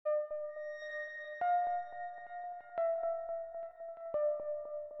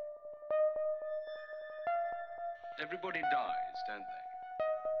Everybody dies, don't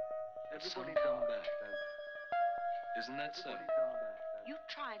they? Everybody come back, don't they? Isn't that so? You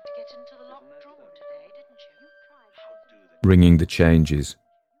tried to get into the locked drawer today, didn't you? How do they... Ringing the Changes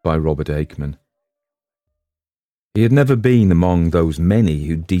by Robert Aickman. He had never been among those many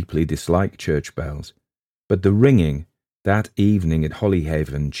who deeply disliked church bells, but the ringing that evening at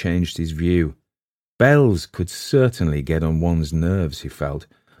Holyhaven changed his view. Bells could certainly get on one's nerves, he felt,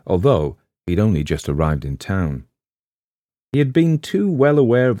 although he'd only just arrived in town. He had been too well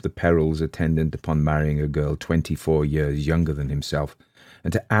aware of the perils attendant upon marrying a girl 24 years younger than himself,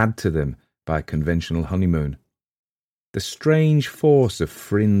 and to add to them by a conventional honeymoon. The strange force of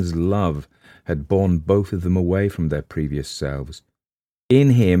Frin's love had borne both of them away from their previous selves.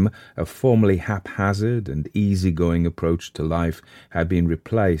 In him, a formerly haphazard and easy-going approach to life had been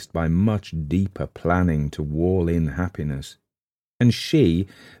replaced by much deeper planning to wall in happiness. And she,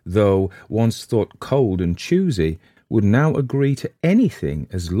 though once thought cold and choosy, would now agree to anything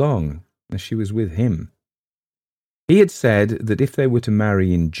as long as she was with him. He had said that if they were to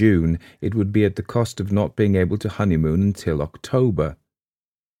marry in June, it would be at the cost of not being able to honeymoon until October.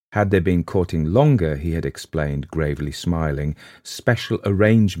 Had they been courting longer, he had explained, gravely smiling, special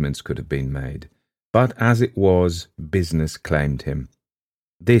arrangements could have been made. But as it was, business claimed him.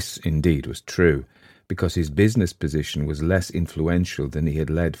 This, indeed, was true, because his business position was less influential than he had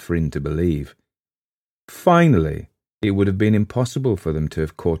led Frin to believe. Finally, it would have been impossible for them to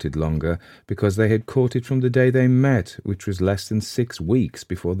have courted longer, because they had courted from the day they met, which was less than 6 weeks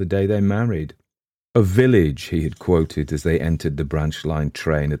before the day they married. A village, he had quoted as they entered the branch line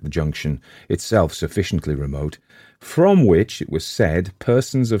train at the junction, itself sufficiently remote, from which, it was said,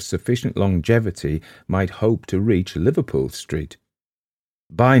 persons of sufficient longevity might hope to reach Liverpool Street.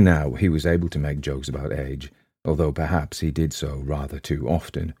 By now he was able to make jokes about age, although perhaps he did so rather too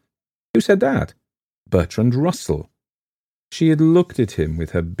often. Who said that? Bertrand Russell. She had looked at him with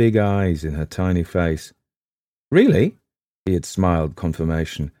her big eyes in her tiny face. Really? He had smiled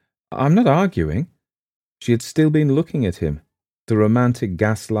confirmation. I'm not arguing. She had still been looking at him. The romantic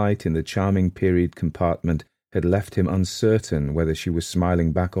gaslight in the charming period compartment had left him uncertain whether she was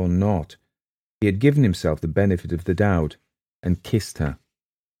smiling back or not. He had given himself the benefit of the doubt, and kissed her.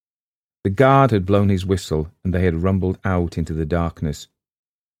 The guard had blown his whistle, and they had rumbled out into the darkness.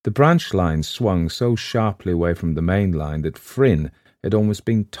 The branch line swung so sharply away from the main line that Frin had almost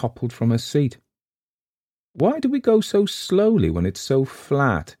been toppled from her seat. Why do we go so slowly when it's so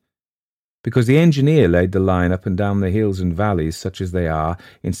flat? Because the engineer laid the line up and down the hills and valleys such as they are,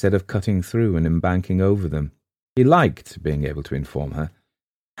 instead of cutting through and embanking over them. He liked being able to inform her.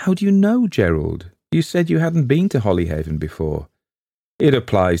 How do you know, Gerald? You said you hadn't been to Holyhaven before. It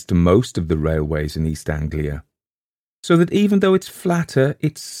applies to most of the railways in East Anglia. So that even though it's flatter,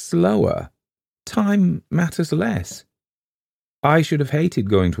 it's slower. Time matters less. I should have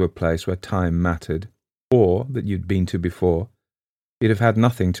hated going to a place where time mattered, or that you'd been to before. You'd have had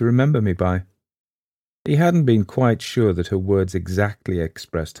nothing to remember me by. He hadn't been quite sure that her words exactly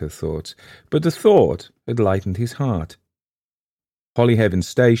expressed her thoughts, but the thought had lightened his heart. Holyhaven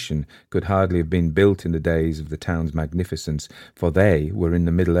Station could hardly have been built in the days of the town's magnificence, for they were in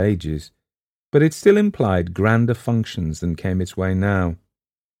the Middle Ages, but it still implied grander functions than came its way now.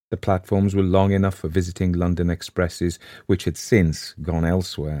 The platforms were long enough for visiting London expresses, which had since gone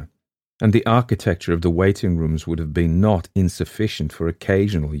elsewhere, and the architecture of the waiting rooms would have been not insufficient for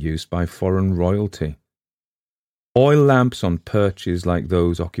occasional use by foreign royalty. Oil lamps on perches like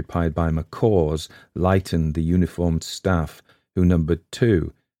those occupied by macaws lightened the uniformed staff, who numbered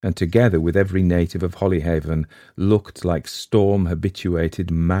 2, and together with every native of Holyhaven looked like storm-habituated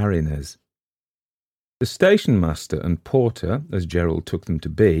mariners. The station-master and porter, as Gerald took them to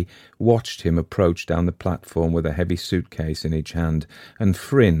be, watched him approach down the platform with a heavy suitcase in each hand, and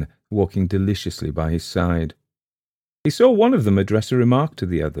Frin walking deliciously by his side. He saw one of them address a remark to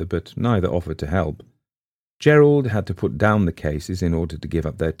the other, but neither offered to help. Gerald had to put down the cases in order to give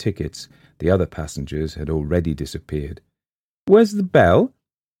up their tickets. The other passengers had already disappeared. "Where's the bell?"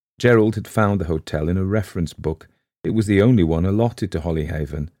 Gerald had found the hotel in a reference book. It was the only one allotted to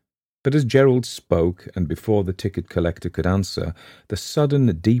Holyhaven. But as Gerald spoke, and before the ticket collector could answer, the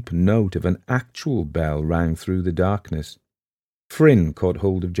sudden deep note of an actual bell rang through the darkness. Frin caught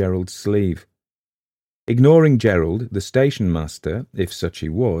hold of Gerald's sleeve. Ignoring Gerald, the station-master, if such he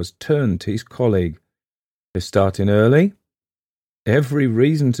was, turned to his colleague. "You're starting early?" "Every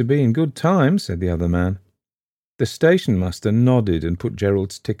reason to be in good time," said the other man. The station-master nodded and put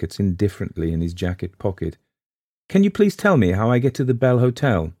Gerald's tickets indifferently in his jacket pocket. "Can you please tell me how I get to the Bell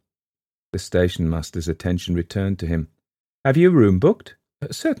Hotel?" The station-master's attention returned to him. "Have you a room booked?"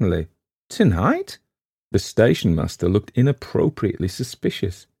 "Certainly." "Tonight?" The station master looked inappropriately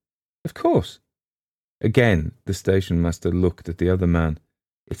suspicious. Of course. Again, the station master looked at the other man.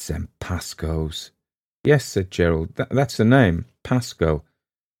 It's them Pascoes. Yes, said Gerald. That's the name, Pasco.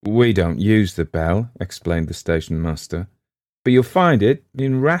 We don't use the bell, explained the station master. But you'll find it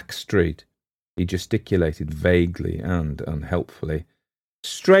in Rack Street. He gesticulated vaguely and unhelpfully.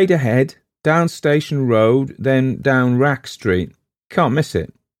 Straight ahead, down Station Road, then down Rack Street. Can't miss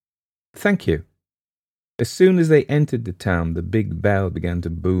it. Thank you. As soon as they entered the town, the big bell began to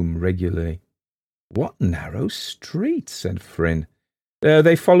boom regularly. What narrow streets, said Fryn.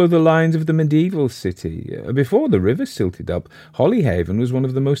 They follow the lines of the medieval city. Before the river silted up, Holyhaven was one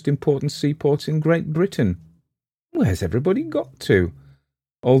of the most important seaports in Great Britain. Where's everybody got to?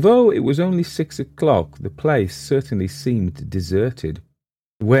 Although it was only 6 o'clock, the place certainly seemed deserted.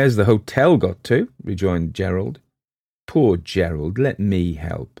 Where's the hotel got to? Rejoined Gerald. Poor Gerald, let me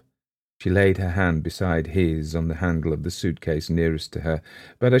help. She laid her hand beside his on the handle of the suitcase nearest to her,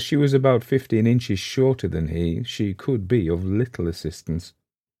 but as she was about 15 inches shorter than he, she could be of little assistance.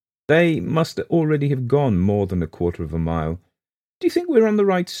 They must already have gone more than a quarter of a mile. Do you think we're on the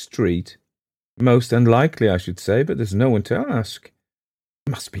right street? Most unlikely, I should say, but there's no one to ask.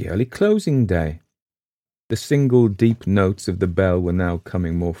 Must be early closing day. The single deep notes of the bell were now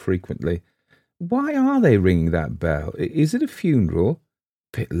coming more frequently. Why are they ringing that bell? Is it a funeral?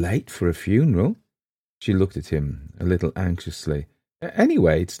 Bit late for a funeral. She looked at him a little anxiously.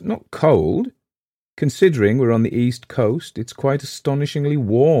 Anyway, it's not cold. Considering we're on the east coast, it's quite astonishingly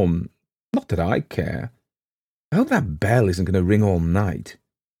warm. Not that I care. I hope that bell isn't going to ring all night.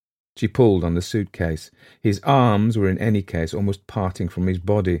 She pulled on the suitcase. His arms were in any case almost parting from his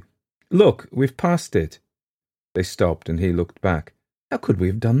body. Look, we've passed it. They stopped and he looked back. How could we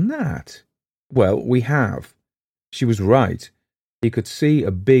have done that? Well, we have. She was right. He could see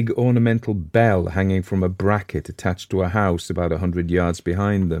a big ornamental bell hanging from a bracket attached to a house about 100 yards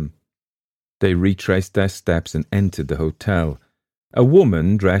behind them. They retraced their steps and entered the hotel. A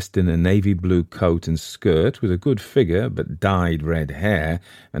woman dressed in a navy blue coat and skirt, with a good figure but dyed red hair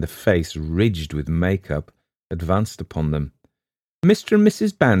and a face ridged with makeup, advanced upon them. Mr. and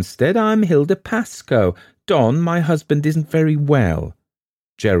Mrs. Banstead, I'm Hilda Pascoe. Don, my husband, isn't very well.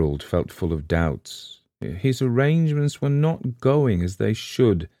 Gerald felt full of doubts. His arrangements were not going as they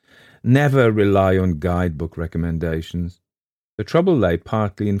should. Never rely on guidebook recommendations. The trouble lay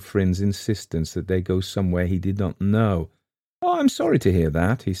partly in Fryn's insistence that they go somewhere he did not know. Oh, I'm sorry to hear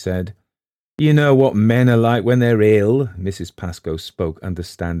that, he said. You know what men are like when they're ill. Mrs. Pascoe spoke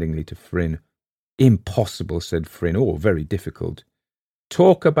understandingly to Fryn. Impossible, said Fryn. Oh, very difficult.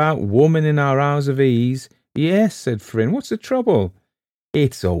 Talk about woman in our hours of ease. Yes, said Fryn. What's the trouble?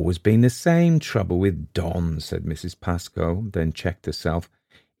 It's always been the same trouble with Don, said Mrs. Pascoe, then checked herself.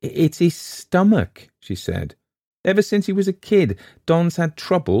 It's his stomach, she said. Ever since he was a kid, Don's had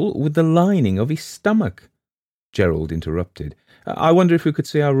trouble with the lining of his stomach. Gerald interrupted. I wonder if we could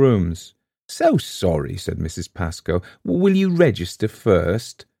see our rooms. So sorry, said Mrs. Pascoe. Will you register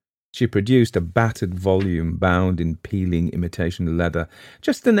first? She produced a battered volume bound in peeling imitation leather.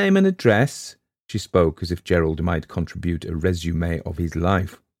 Just the name and address. She spoke as if Gerald might contribute a resume of his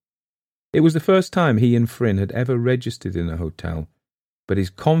life. It was the first time he and Fryn had ever registered in a hotel, but his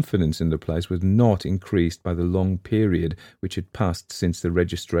confidence in the place was not increased by the long period which had passed since the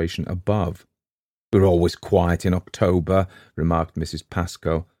registration above. We're always quiet in October, remarked Mrs.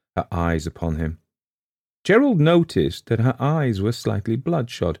 Pascoe, her eyes upon him. Gerald noticed that her eyes were slightly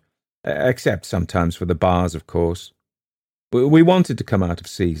bloodshot, except sometimes for the bars, of course. We wanted to come out of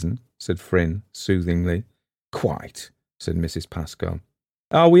season, said Fryn soothingly. Quite, said Mrs. Pascoe.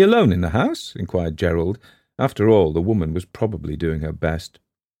 Are we alone in the house? Inquired Gerald. After all, the woman was probably doing her best.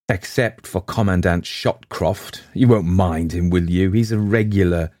 Except for Commandant Shotcroft. You won't mind him, will you? He's a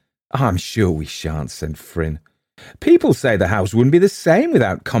regular. I'm sure we shan't, said Fryn. People say the house wouldn't be the same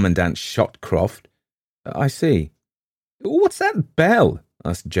without Commandant Shotcroft. I see. What's that bell?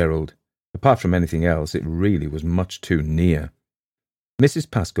 Asked Gerald. Apart from anything else, it really was much too near.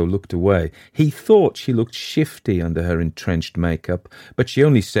 Mrs. Pascoe looked away. He thought she looked shifty under her entrenched makeup, but she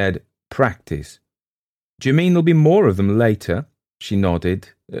only said, practice. Do you mean there'll be more of them later? She nodded.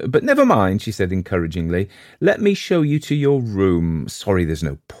 But never mind, she said encouragingly. Let me show you to your room. Sorry there's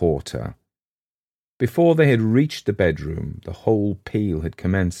no porter. Before they had reached the bedroom, the whole peal had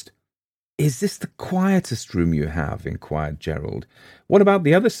commenced. Is this the quietest room you have? Inquired Gerald. What about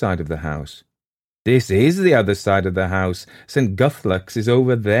the other side of the house? This is the other side of the house. St. Guthlack's is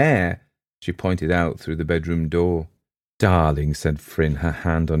over there. She pointed out through the bedroom door. Darling, said Fryn, her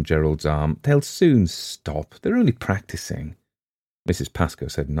hand on Gerald's arm, they'll soon stop. They're only practising. Mrs. Pascoe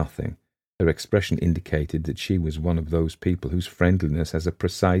said nothing. Her expression indicated that she was one of those people whose friendliness has a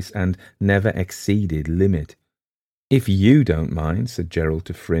precise and never exceeded limit. "If you don't mind," said Gerald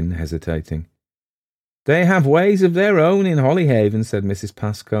to Fryn, hesitating. "They have ways of their own in Holyhaven," said Mrs.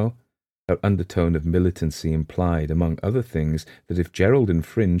 Pascoe. Her undertone of militancy implied, among other things, that if Gerald and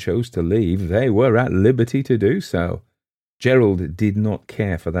Fryn chose to leave, they were at liberty to do so. Gerald did not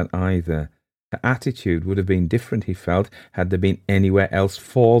care for that either. Her attitude would have been different, he felt, had there been anywhere else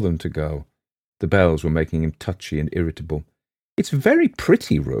for them to go. The bells were making him touchy and irritable. "It's a very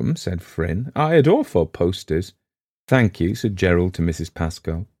pretty room," said Fryn. "I adore four-posters." "Thank you," said Gerald to Mrs.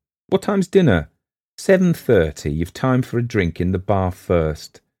 Pascoe. "What time's dinner?" 7:30. You've time for a drink in the bar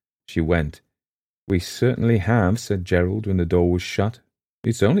first." She went. "We certainly have," said Gerald when the door was shut.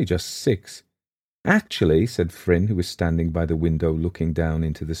 "It's only just 6. "Actually," said Fryn, who was standing by the window looking down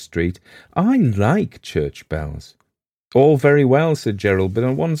into the street, "I like church bells." "All very well," said Gerald, "but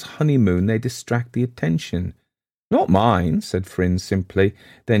on one's honeymoon they distract the attention." "Not mine," said Fryn simply.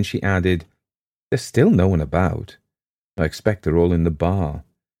 Then she added, "There's still no one about. I expect they're all in the bar.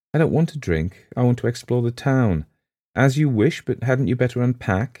 I don't want to drink. I want to explore the town." "As you wish, but hadn't you better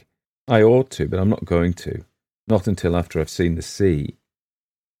unpack?" "I ought to, but I'm not going to. Not until after I've seen the sea."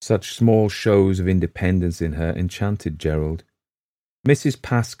 Such small shows of independence in her enchanted Gerald. Mrs.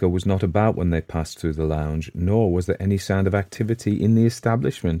 Pascoe was not about when they passed through the lounge, nor was there any sound of activity in the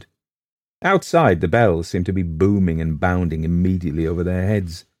establishment. Outside, the bells seemed to be booming and bounding immediately over their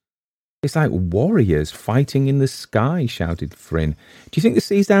heads. "It's like warriors fighting in the sky," shouted Fryn. "Do you think the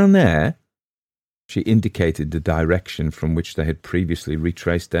sea's down there?" She indicated the direction from which they had previously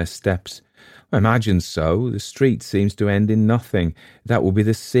retraced their steps. "I imagine so. The street seems to end in nothing. That will be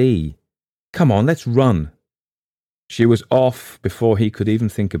the sea. Come on, let's run." She was off before he could even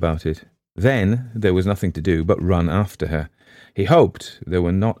think about it. Then there was nothing to do but run after her. He hoped there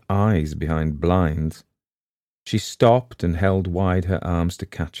were not eyes behind blinds. She stopped and held wide her arms to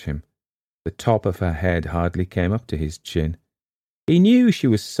catch him. The top of her head hardly came up to his chin. He knew she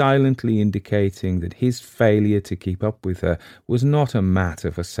was silently indicating that his failure to keep up with her was not a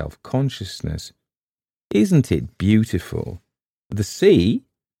matter for self-consciousness. "Isn't it beautiful? The sea?"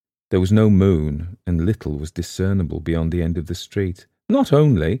 There was no moon, and little was discernible beyond the end of the street. "Not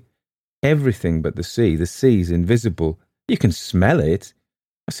only. Everything but the sea. The sea's invisible. You can smell it.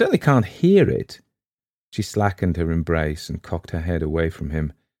 I certainly can't hear it." She slackened her embrace and cocked her head away from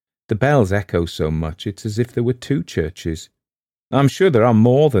him. "The bells echo so much, it's as if there were 2 churches. I'm sure there are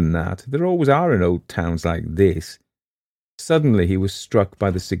more than that. There always are in old towns like this." Suddenly he was struck by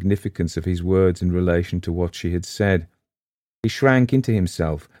the significance of his words in relation to what she had said. He shrank into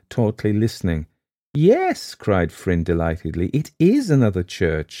himself, tautly listening. "Yes," cried Fryn delightedly, "it is another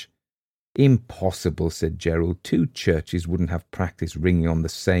church." "Impossible," said Gerald. 2 churches wouldn't have practice ringing on the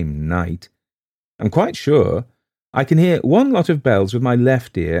same night. "I'm quite sure. I can hear one lot of bells with my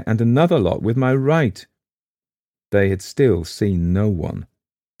left ear and another lot with my right." They had still seen no one.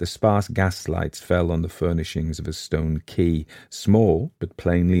 The sparse gaslights fell on the furnishings of a stone quay, small but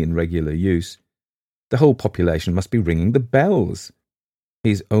plainly in regular use. The whole population must be ringing the bells.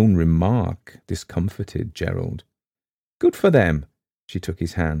 His own remark discomforted Gerald. "Good for them." She took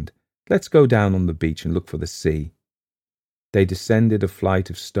his hand. "Let's go down on the beach and look for the sea." They descended a flight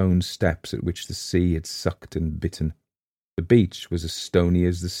of stone steps at which the sea had sucked and bitten. The beach was as stony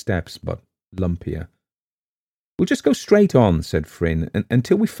as the steps, but lumpier. "We'll just go straight on," said Fryn,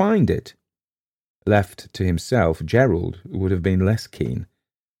 "until we find it." Left to himself, Gerald would have been less keen.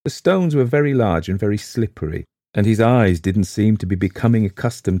 The stones were very large and very slippery, and his eyes didn't seem to be becoming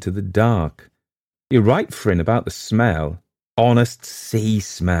accustomed to the dark. "You're right, Fryn, about the smell. Honest sea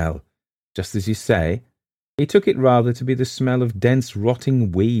smell. Just as you say." He took it rather to be the smell of dense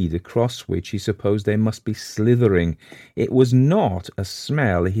rotting weed across which he supposed they must be slithering. It was not a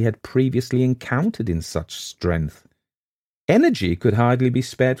smell he had previously encountered in such strength. Energy could hardly be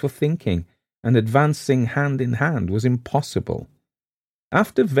spared for thinking, and advancing hand in hand was impossible.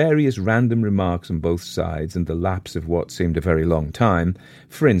 After various random remarks on both sides and the lapse of what seemed a very long time,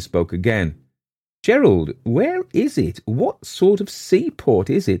 Fryn spoke again. "Gerald, where is it? What sort of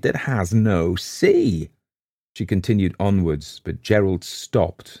seaport is it that has no sea?" She continued onwards, but Gerald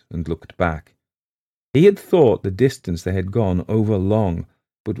stopped and looked back. He had thought the distance they had gone over long,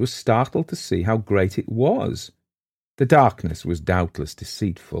 but was startled to see how great it was. The darkness was doubtless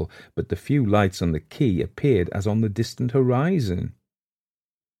deceitful, but the few lights on the quay appeared as on the distant horizon.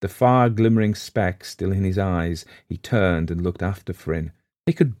 The far glimmering speck still in his eyes, he turned and looked after Fryn.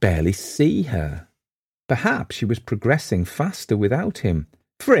 He could barely see her. Perhaps she was progressing faster without him.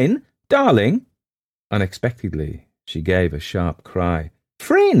 "Fryn, darling!" Unexpectedly, she gave a sharp cry.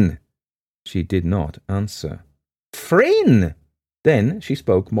 "Fryn!" She did not answer. "Fryn!" Then she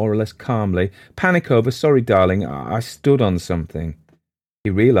spoke more or less calmly. "Panic over. Sorry, darling. I stood on something." He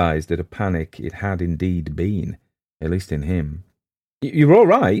realised that a panic it had indeed been, at least in him. "You're all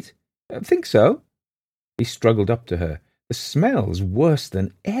right? I think so." He struggled up to her. "The smell's worse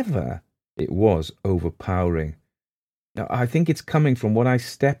than ever." It was overpowering. "I think it's coming from what I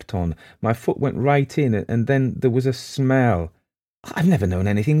stepped on. My foot went right in, and then there was a smell. I've never known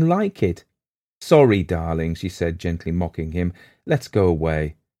anything like it." "Sorry, darling," she said, gently mocking him. "Let's go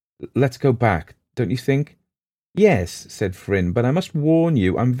away. Let's go back, don't you think?" "Yes," said Fryn, "but I must warn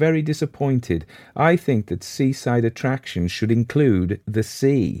you, I'm very disappointed. I think that seaside attractions should include the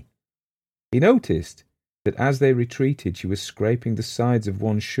sea." He noticed that as they retreated she was scraping the sides of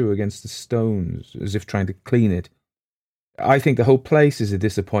one shoe against the stones, as if trying to clean it. "I think the whole place is a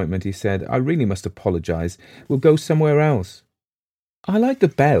disappointment," he said. "I really must apologise. We'll go somewhere else." "I like the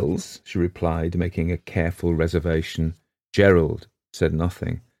bells," she replied, making a careful reservation. Gerald said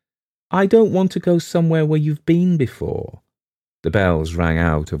nothing. "I don't want to go somewhere where you've been before." The bells rang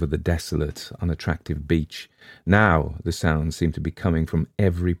out over the desolate, unattractive beach. Now the sound seemed to be coming from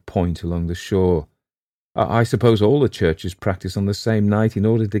every point along the shore. "I suppose all the churches practice on the same night in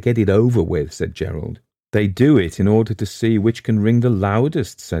order to get it over with," said Gerald. "They do it in order to see which can ring the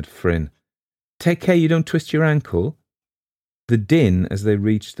loudest," said Fryn. "Take care you don't twist your ankle." The din as they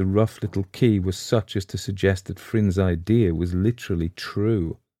reached the rough little quay was such as to suggest that Fryn's idea was literally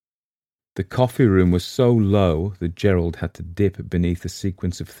true. The coffee room was so low that Gerald had to dip beneath a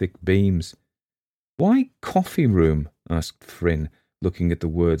sequence of thick beams. "Why coffee room?" asked Fryn, looking at the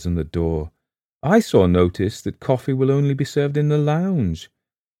words on the door. "I saw notice that coffee will only be served in the lounge.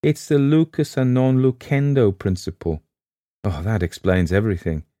 It's the lucus a non lucendo principle." "Oh, that explains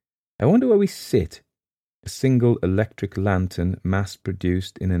everything. I wonder where we sit." A single electric lantern,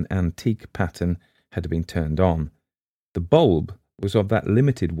 mass-produced in an antique pattern, had been turned on. The bulb was of that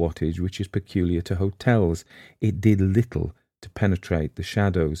limited wattage which is peculiar to hotels. It did little to penetrate the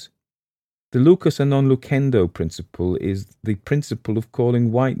shadows. The lucus a non lucendo principle is the principle of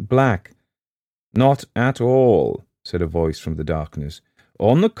calling white black. "Not at all," said a voice from the darkness.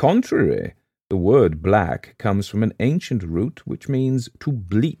 "On the contrary, the word black comes from an ancient root which means to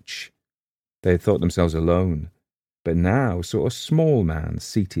bleach." They had thought themselves alone, but now saw a small man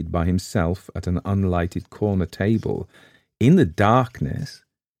seated by himself at an unlighted corner table. In the darkness,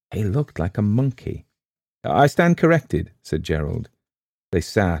 he looked like a monkey. "I stand corrected," said Gerald. They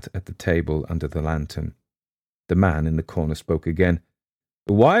sat at the table under the lantern. The man in the corner spoke again.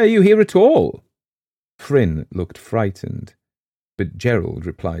 "Why are you here at all?" Fryn looked frightened, but Gerald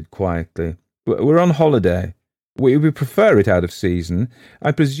replied quietly, "We're on holiday. We prefer it out of season.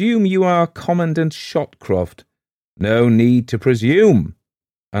 I presume you are Commandant Shotcroft." "No need to presume."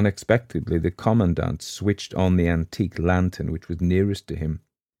 Unexpectedly, the Commandant switched on the antique lantern which was nearest to him.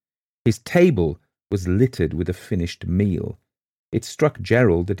 His table was littered with a finished meal. It struck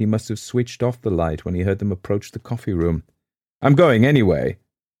Gerald that he must have switched off the light when he heard them approach the coffee room. "I'm going anyway."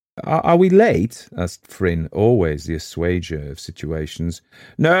 Are we late?" asked Fryn, always the assuager of situations.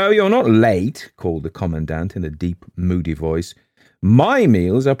 "No, you're not late," called the Commandant in a deep, moody voice. "My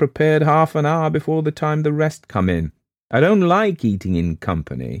meals are prepared half an hour before the time the rest come in. I don't like eating in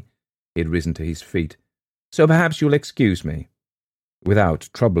company." He had risen to his feet. "So perhaps you'll excuse me." Without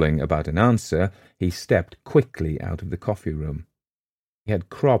troubling about an answer, he stepped quickly out of the coffee room. He had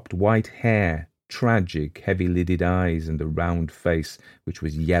cropped white hair, tragic, heavy-lidded eyes, and a round face which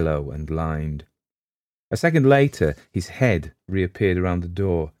was yellow and lined. A second later, his head reappeared around the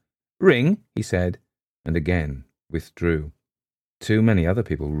door. "Ring," he said, and again withdrew. "Too many other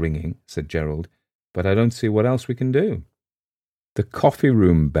people ringing," said Gerald, "but I don't see what else we can do." The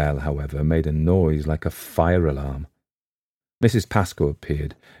coffee-room bell, however, made a noise like a fire alarm. Mrs. Pascoe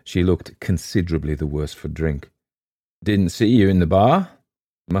appeared. She looked considerably the worse for drink. "Didn't see you in the bar."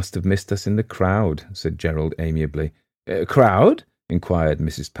 "Must have missed us in the crowd," said Gerald amiably. "Crowd?" inquired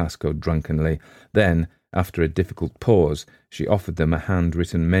Mrs. Pascoe drunkenly. Then, after a difficult pause, she offered them a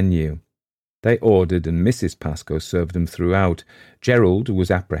handwritten menu. They ordered, and Mrs. Pascoe served them throughout. Gerald was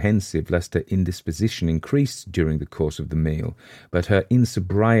apprehensive lest her indisposition increased during the course of the meal, but her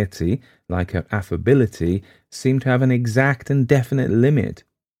insobriety, like her affability, seemed to have an exact and definite limit.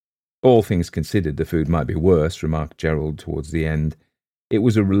 "All things considered, the food might be worse," remarked Gerald towards the end. It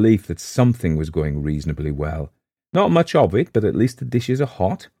was a relief that something was going reasonably well. "Not much of it, but at least the dishes are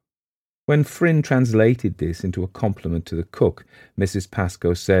hot." When Fryn translated this into a compliment to the cook, Mrs.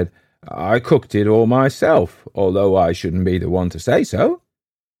 Pascoe said, "I cooked it all myself, although I shouldn't be the one to say so."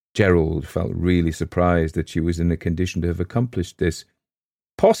 Gerald felt really surprised that she was in a condition to have accomplished this.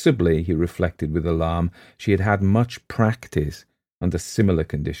 Possibly, he reflected with alarm, she had had much practice under similar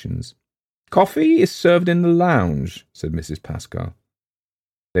conditions. "Coffee is served in the lounge," said Mrs. Pascoe.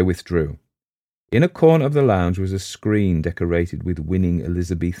 They withdrew. In a corner of the lounge was a screen decorated with winning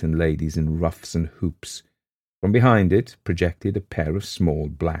Elizabethan ladies in ruffs and hoops. From behind it projected a pair of small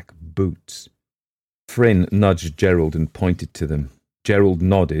black boots. Fryn nudged Gerald and pointed to them. Gerald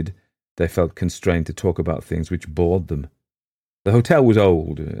nodded. They felt constrained to talk about things which bored them. The hotel was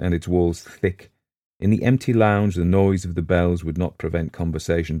old, and its walls thick. In the empty lounge the noise of the bells would not prevent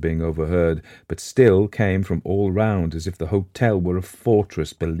conversation being overheard, but still came from all round, as if the hotel were a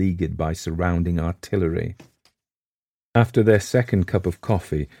fortress beleaguered by surrounding artillery. After their second cup of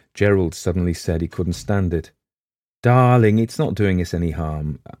coffee, Gerald suddenly said he couldn't stand it. "Darling, it's not doing us any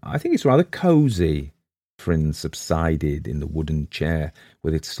harm. I think it's rather cosy." Fryn subsided in the wooden chair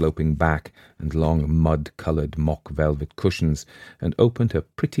with its sloping back and long mud-coloured mock velvet cushions, and opened her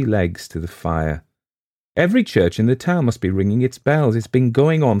pretty legs to the fire. "Every church in the town must be ringing its bells. It's been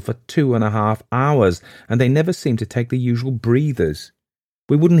going on for 2.5 hours, and they never seem to take the usual breathers.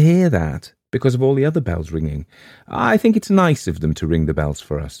 We wouldn't hear that because of all the other bells ringing. I think it's nice of them to ring the bells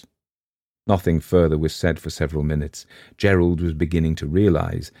for us." Nothing further was said for several minutes. Gerald was beginning to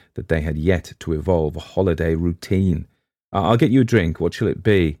realise that they had yet to evolve a holiday routine. "I'll get you a drink. What shall it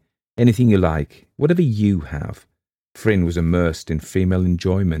be?" "Anything you like. Whatever you have." Fryn was immersed in female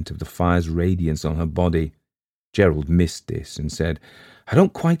enjoyment of the fire's radiance on her body. Gerald missed this and said, "I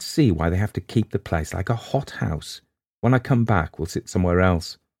don't quite see why they have to keep the place like a hothouse. When I come back, we'll sit somewhere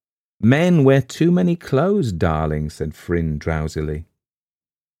else." "Men wear too many clothes, darling," said Fryn drowsily.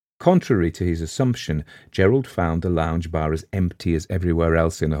 Contrary to his assumption, Gerald found the lounge bar as empty as everywhere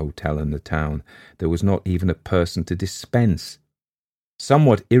else in a hotel in the town. There was not even a person to dispense.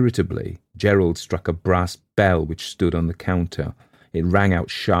 Somewhat irritably, Gerald struck a brass bell which stood on the counter. It rang out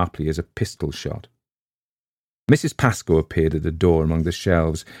sharply as a pistol shot. Mrs. Pascoe appeared at the door among the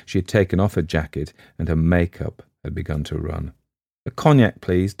shelves. She had taken off her jacket, and her makeup had begun to run. "A cognac,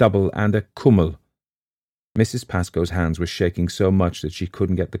 please, double, and a Kummel." Mrs. Pascoe's hands were shaking so much that she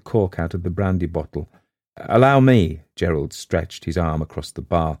couldn't get the cork out of the brandy bottle. "Allow me." Gerald stretched his arm across the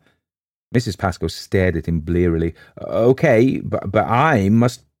bar. Mrs. Pascoe stared at him blearily. "OK, but I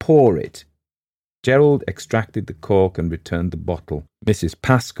must pour it." Gerald extracted the cork and returned the bottle. Mrs.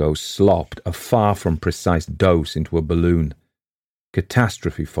 Pascoe slopped a far from precise dose into a balloon.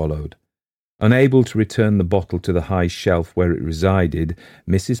 Catastrophe followed. Unable to return the bottle to the high shelf where it resided,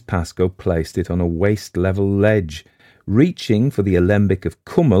 Mrs. Pascoe placed it on a waist-level ledge. Reaching for the alembic of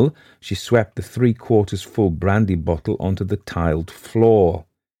Kummel, she swept the 3/4 full brandy bottle onto the tiled floor.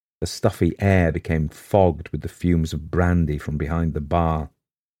 The stuffy air became fogged with the fumes of brandy from behind the bar.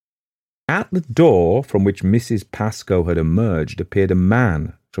 At the door from which Mrs. Pascoe had emerged appeared a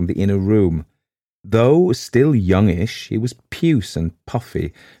man from the inner room. Though still youngish, he was puce and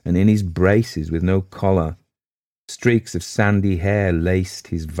puffy, and in his braces with no collar. Streaks of sandy hair laced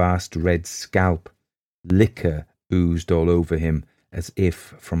his vast red scalp. Liquor oozed all over him, as if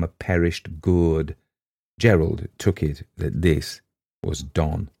from a perished gourd. Gerald took it that this was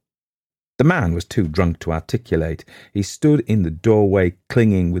Don. The man was too drunk to articulate. He stood in the doorway,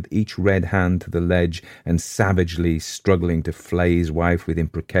 clinging with each red hand to the ledge and savagely struggling to flay his wife with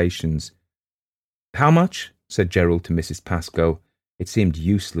imprecations. "How much?" said Gerald to Mrs. Pascoe. It seemed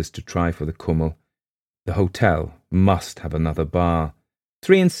useless to try for the Kummel. The hotel must have another bar.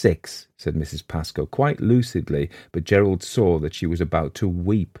 3 and 6, said Mrs. Pascoe, quite lucidly, but Gerald saw that she was about to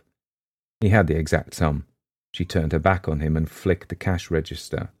weep. He had the exact sum. She turned her back on him and flicked the cash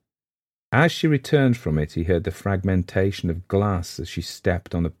register. As she returned from it, he heard the fragmentation of glass as she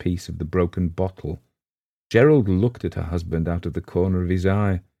stepped on a piece of the broken bottle. Gerald looked at her husband out of the corner of his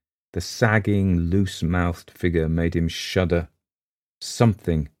eye. The sagging, loose-mouthed figure made him shudder.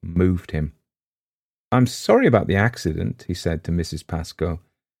 Something moved him. "I'm sorry about the accident," he said to Mrs. Pascoe.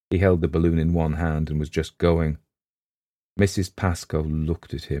 He held the balloon in one hand and was just going. Mrs. Pascoe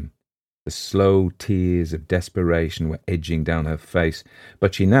looked at him. The slow tears of desperation were edging down her face,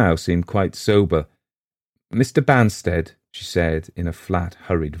 but she now seemed quite sober. "Mr. Banstead," she said in a flat,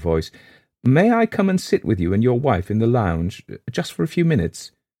 hurried voice, "may I come and sit with you and your wife in the lounge, just for a few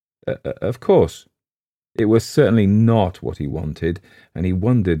minutes?" Of course. It was certainly not what he wanted, and he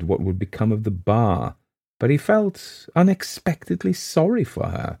wondered what would become of the bar, but he felt unexpectedly sorry for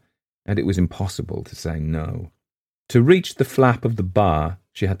her, and it was impossible to say no. To reach the flap of the bar,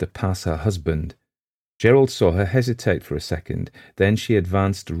 she had to pass her husband. Gerald saw her hesitate for a second, then she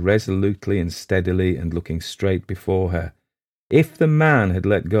advanced resolutely and steadily and looking straight before her. If the man had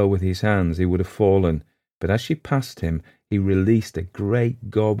let go with his hands, he would have fallen. but as she passed him, he released a great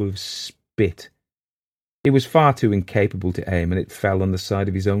gob of spit. He was far too incapable to aim, and it fell on the side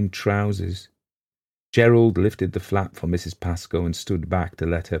of his own trousers. Gerald lifted the flap for Mrs. Pascoe and stood back to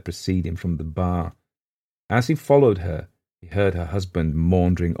let her precede him from the bar. As he followed her, he heard her husband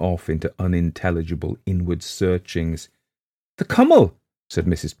maundering off into unintelligible inward searchings. "The Cummel," said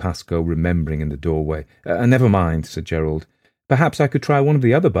Mrs. Pascoe, remembering in the doorway. Never mind," said Gerald. "Perhaps I could try one of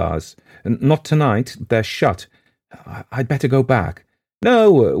the other bars. Not tonight, they're shut. I'd better go back."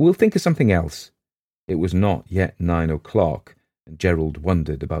 "No, we'll think of something else." It was not yet 9 o'clock, and Gerald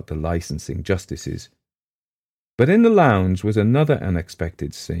wondered about the licensing justices. But in the lounge was another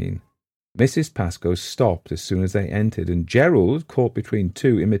unexpected scene. Mrs. Pascoe stopped as soon as they entered, and Gerald, caught between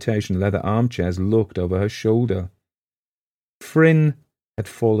two imitation leather armchairs, looked over her shoulder. Fryn had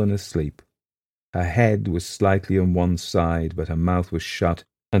fallen asleep. Her head was slightly on one side, but her mouth was shut,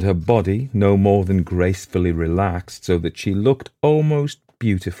 and her body no more than gracefully relaxed, so that she looked almost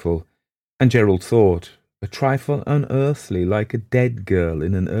beautiful, and Gerald thought a trifle unearthly, like a dead girl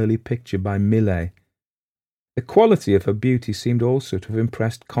in an early picture by Millet. The quality of her beauty seemed also to have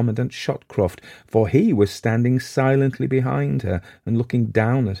impressed Commandant Shotcroft, for he was standing silently behind her and looking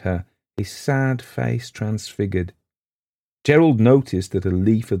down at her, his sad face transfigured. Gerald noticed that a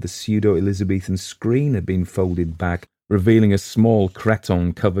leaf of the pseudo-Elizabethan screen had been folded back, revealing a small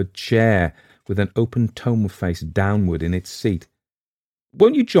cretonne-covered chair with an open tome face downward in its seat.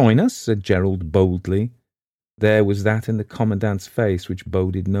 "Won't you join us?" said Gerald boldly. There was that in the Commandant's face which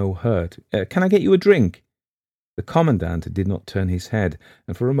boded no hurt. "Can I get you a drink?" The Commandant did not turn his head,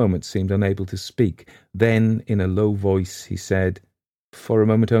 and for a moment seemed unable to speak. Then, in a low voice, he said, "For a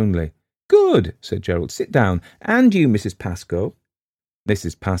moment only." "Good," said Gerald. "Sit down. And you, Mrs. Pascoe."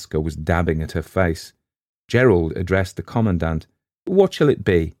 Mrs. Pascoe was dabbing at her face. Gerald addressed the Commandant. "What shall it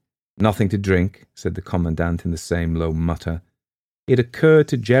be?" "Nothing to drink," said the Commandant in the same low mutter. It occurred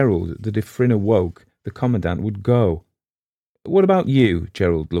to Gerald that if Fryn awoke, the Commandant would go. "What about you?"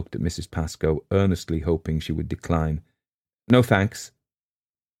 Gerald looked at Mrs. Pascoe, earnestly hoping she would decline. "No, thanks."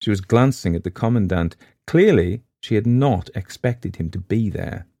 She was glancing at the Commandant. Clearly, she had not expected him to be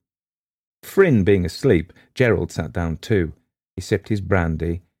there. Fryn being asleep, Gerald sat down too. He sipped his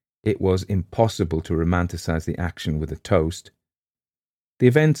brandy. It was impossible to romanticize the action with a toast. The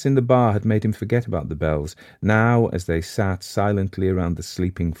events in the bar had made him forget about the bells. Now, as they sat silently around the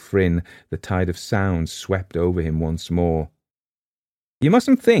sleeping Fryn, the tide of sound swept over him once more. "You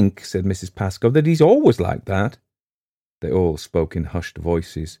mustn't think," said Mrs. Pascoe, "that he's always like that." They all spoke in hushed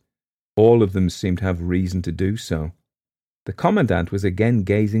voices. All of them seemed to have reason to do so. The Commandant was again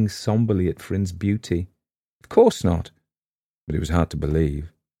gazing sombrely at Fryn's beauty. Of course not. But it was hard to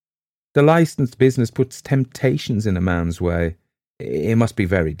believe. The licensed business puts temptations in a man's way. It must be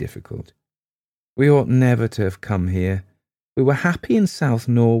very difficult. We ought never to have come here. We were happy in South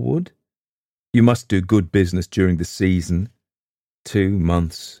Norwood. You must do good business during the season. 2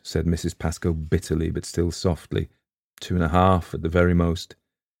 months, said Mrs. Pascoe bitterly, but still softly. 2.5 at the very most.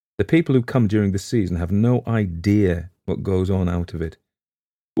 The people who come during the season have no idea what goes on out of it.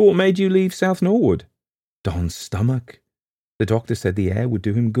 But what made you leave South Norwood? Don's stomach. The doctor said the air would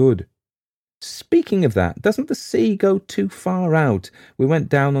do him good. Speaking of that, doesn't the sea go too far out? We went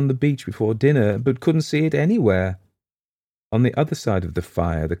down on the beach before dinner, but couldn't see it anywhere. On the other side of the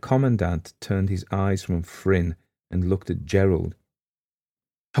fire, the Commandant turned his eyes from Fryn and looked at Gerald.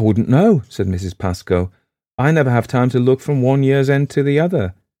 I wouldn't know, said Mrs. Pascoe. I never have time to look from one year's end to the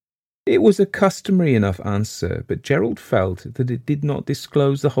other. It was a customary enough answer, but Gerald felt that it did not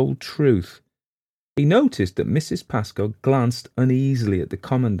disclose the whole truth. He noticed that Mrs. Pascoe glanced uneasily at the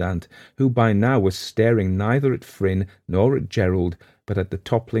Commandant, who by now was staring neither at Fryn nor at Gerald, but at the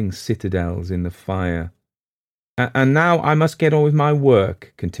toppling citadels in the fire. And now I must get on with my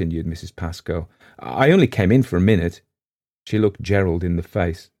work, continued Mrs. Pascoe. I only came in for a minute. She looked Gerald in the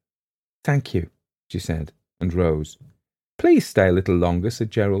face. Thank you, she said, and rose. Please stay a little longer,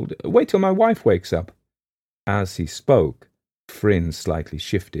 said Gerald. Wait till my wife wakes up. As he spoke, Fryn slightly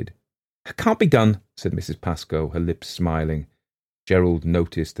shifted. Can't be done, said Mrs. Pascoe, her lips smiling. Gerald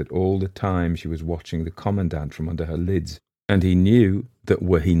noticed that all the time she was watching the Commandant from under her lids, and he knew that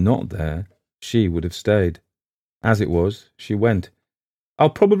were he not there, she would have stayed. As it was, she went. I'll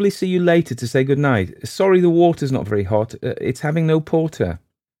probably see you later to say good night. Sorry the water's not very hot. It's having no porter.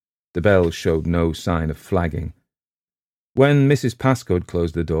 The bell showed no sign of flagging. When Mrs. Pascoe had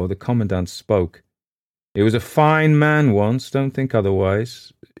closed the door, the Commandant spoke. He was a fine man once, don't think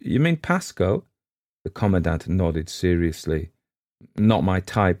otherwise. You mean Pascoe? The Commandant nodded seriously. Not my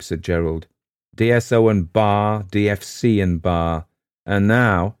type, said Gerald. DSO and bar, DFC and bar. And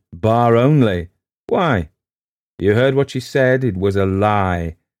now, bar only. Why? You heard what she said. It was a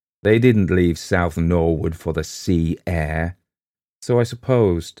lie. They didn't leave South Norwood for the sea air. So I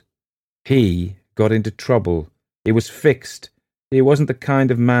supposed. He got into trouble. He was fixed. He wasn't the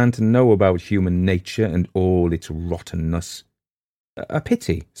kind of man to know about human nature and all its rottenness. A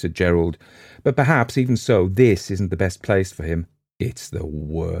pity, said Gerald, but perhaps even so this isn't the best place for him. It's the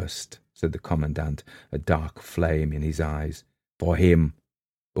worst, said the Commandant, a dark flame in his eyes, for him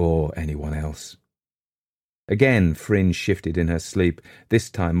or anyone else. Again Fryn shifted in her sleep, this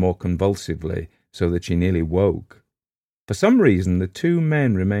time more convulsively, so that she nearly woke. For some reason the two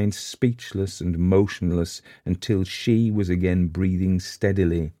men remained speechless and motionless until she was again breathing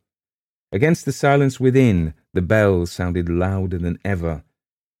steadily. Against the silence within, the bells sounded louder than ever.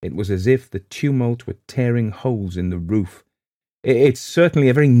 It was as if the tumult were tearing holes in the roof. It's certainly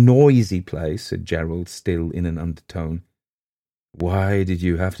a very noisy place, said Gerald, still in an undertone. Why did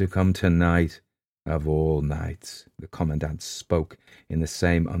you have to come tonight? Of all nights, the Commandant spoke in the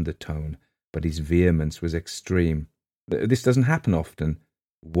same undertone, but his vehemence was extreme. This doesn't happen often.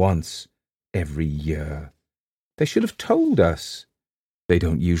 Once every year. They should have told us. They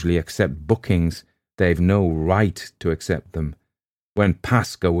don't usually accept bookings. They've no right to accept them. When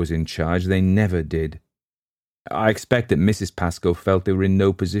Pascoe was in charge, they never did. I expect that Mrs. Pascoe felt they were in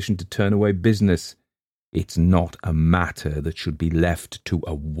no position to turn away business. It's not a matter that should be left to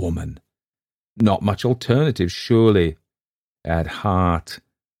a woman. Not much alternative, surely. At heart,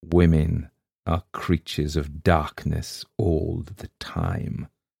 women are creatures of darkness all the time.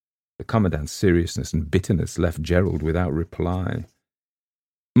 The Commandant's seriousness and bitterness left Gerald without reply.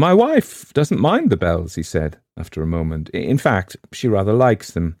 My wife doesn't mind the bells, he said, after a moment. In fact, she rather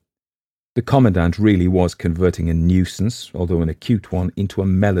likes them. The Commandant really was converting a nuisance, although an acute one, into a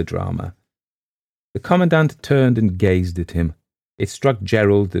melodrama. The Commandant turned and gazed at him. It struck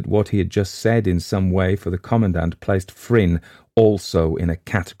Gerald that what he had just said in some way for the Commandant placed Fryn also in a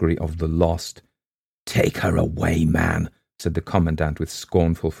category of the lost. Take her away, man, said the Commandant with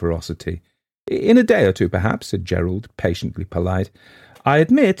scornful ferocity. In a day or two, perhaps, said Gerald, patiently polite. I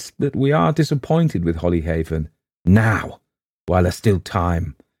admit that we are disappointed with Holyhaven. Now, while there's still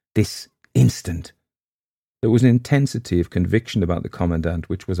time, this instant. There was an intensity of conviction about the Commandant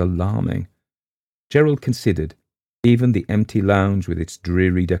which was alarming. Gerald considered. Even the empty lounge with its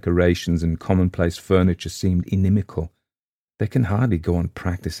dreary decorations and commonplace furniture seemed inimical. They can hardly go on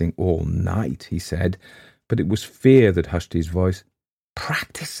practising all night, he said, but it was fear that hushed his voice.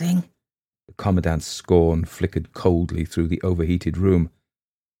 Practising? The Commandant's scorn flickered coldly through the overheated room.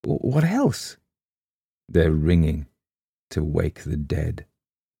 What else? They're ringing to wake the dead.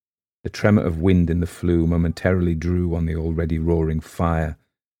 The tremor of wind in the flue momentarily drew on the already roaring fire.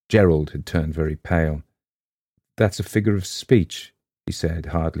 Gerald had turned very pale. That's a figure of speech, he said,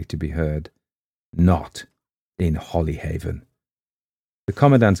 hardly to be heard. Not in Holyhaven. The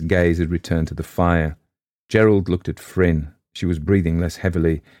Commandant's gaze had returned to the fire. Gerald looked at Fryn. She was breathing less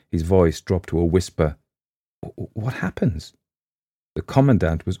heavily. His voice dropped to a whisper. What happens? The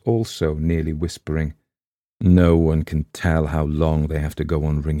Commandant was also nearly whispering. No one can tell how long they have to go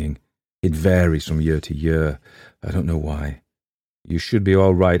on ringing. It varies from year to year. I don't know why. You should be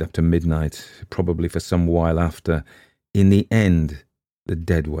all right up to midnight, probably for some while after. In the end, the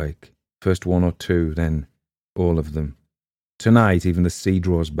dead wake. First one or two, then all of them. Tonight, even the sea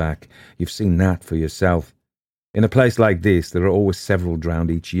draws back. You've seen that for yourself. In a place like this, there are always several drowned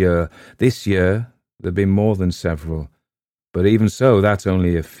each year. This year, there have been more than several. But even so, that's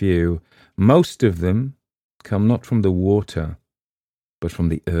only a few. Most of them come not from the water, but from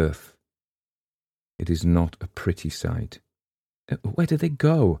the earth. It is not a pretty sight. Where do they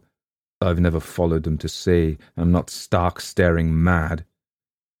go? I've never followed them to see. I'm not stark staring mad.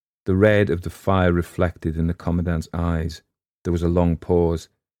 The red of the fire reflected in the Commandant's eyes. There was a long pause.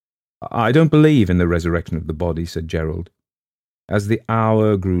 I don't believe in the resurrection of the body, said Gerald. As the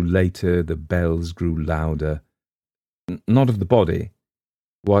hour grew later, the bells grew louder. Not of the body.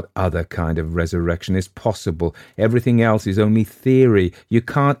 What other kind of resurrection is possible? Everything else is only theory. You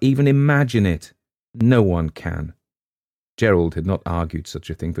can't even imagine it. No one can. Gerald had not argued such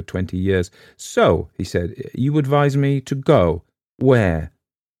a thing for 20 years. So, he said, you advise me to go. Where?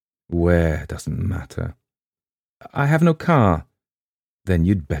 Where doesn't matter. I have no car. Then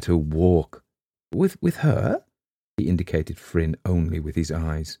you'd better walk. With her? He indicated Fryn only with his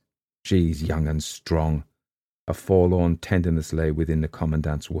eyes. She's young and strong. A forlorn tenderness lay within the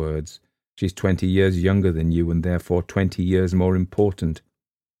Commandant's words. She's 20 years younger than you, and therefore 20 years more important.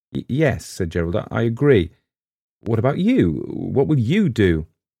 Yes, said Gerald, I agree. What about you? What will you do?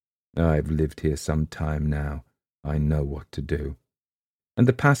 I've lived here some time now. I know what to do. And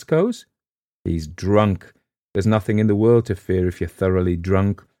the Pascoes? He's drunk. There's nothing in the world to fear if you're thoroughly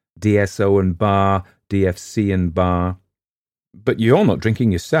drunk. DSO and bar, DFC and bar. But you're not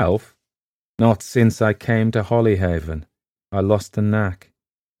drinking yourself. Not since I came to Hollyhaven. I lost the knack.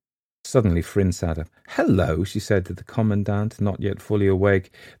 Suddenly Fryn sat up. "Hello," she said to the Commandant, not yet fully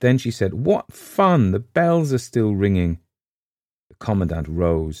awake. Then she said, "What fun! The bells are still ringing." The Commandant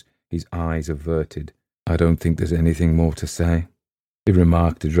rose, his eyes averted. "I don't think there's anything more to say," he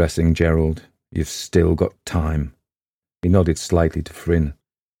remarked, addressing Gerald. "You've still got time." He nodded slightly to Fryn.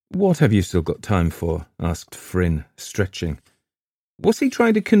 "What have you still got time for?" asked Fryn, stretching. "Was he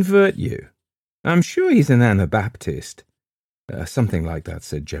trying to convert you? I'm sure he's an Anabaptist." Something like that,"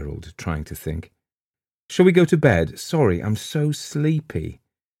 said Gerald, trying to think. "Shall we go to bed? Sorry, I'm so sleepy."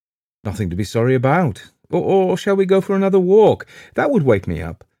 "Nothing to be sorry about. Or shall we go for another walk? That would wake me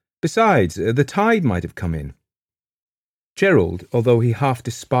up. Besides, the tide might have come in." Gerald, although he half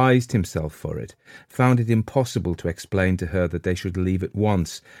despised himself for it, found it impossible to explain to her that they should leave at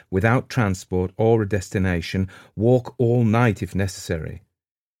once, without transport or a destination, walk all night if necessary.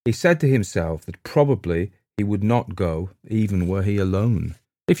 He said to himself that probably he would not go, even were he alone.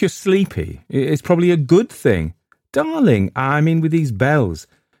 "If you're sleepy, it's probably a good thing. Darling, I mean with these bells.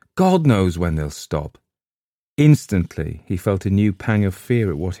 God knows when they'll stop." Instantly he felt a new pang of fear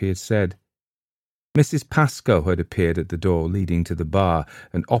at what he had said. Mrs. Pascoe had appeared at the door leading to the bar,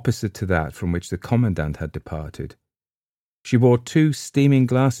 and opposite to that from which the Commandant had departed. She bore 2 steaming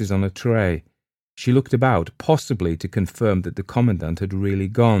glasses on a tray. She looked about, possibly to confirm that the Commandant had really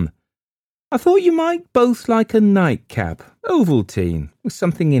gone. "I thought you might both like a nightcap, Ovaltine, with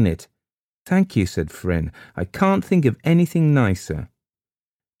something in it." "Thank you," said Fryn. "I can't think of anything nicer."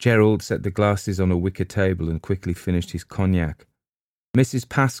 Gerald set the glasses on a wicker table and quickly finished his cognac. Mrs.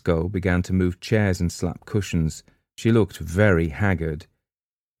 Pascoe began to move chairs and slap cushions. She looked very haggard.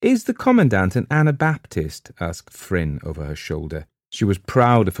 "Is the Commandant an Anabaptist?" asked Fryn over her shoulder. She was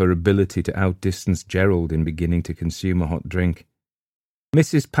proud of her ability to outdistance Gerald in beginning to consume a hot drink.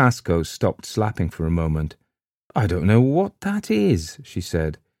 Mrs. Pascoe stopped slapping for a moment. "I don't know what that is," she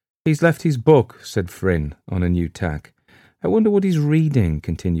said. "He's left his book," said Fryn, on a new tack. "I wonder what he's reading,"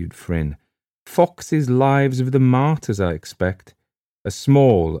 continued Fryn. "Fox's Lives of the Martyrs, I expect." A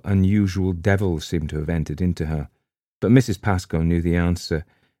small, unusual devil seemed to have entered into her. But Mrs. Pascoe knew the answer.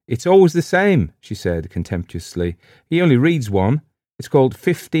 "It's always the same," she said contemptuously. "He only reads one. It's called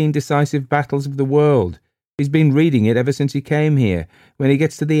 15 Decisive Battles of the World. He's been reading it ever since he came here. When he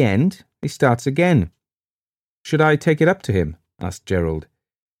gets to the end, he starts again." "Should I take it up to him?" asked Gerald.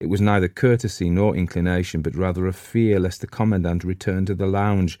 It was neither courtesy nor inclination, but rather a fear lest the Commandant return to the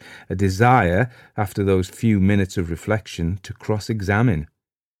lounge, a desire, after those few minutes of reflection, to cross-examine.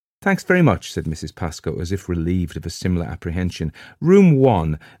 "Thanks very much," said Mrs. Pascoe, as if relieved of a similar apprehension. "Room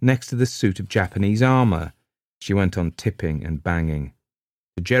 1, next to the suit of Japanese armour." She went on tipping and banging.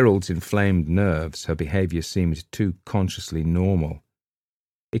 To Gerald's inflamed nerves, her behaviour seemed too consciously normal.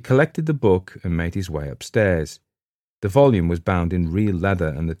 He collected the book and made his way upstairs. The volume was bound in real leather,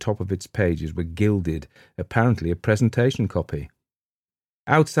 and the top of its pages were gilded, apparently a presentation copy.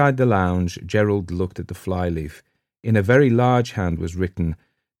 Outside the lounge, Gerald looked at the flyleaf. In a very large hand was written,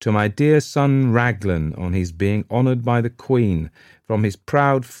 "To my dear son Raglan, on his being honoured by the Queen, from his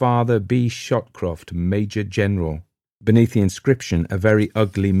proud father B. Shotcroft, Major General." Beneath the inscription, a very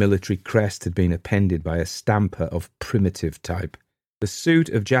ugly military crest had been appended by a stamper of primitive type. The suit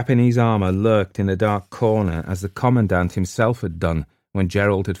of Japanese armour lurked in a dark corner, as the Commandant himself had done when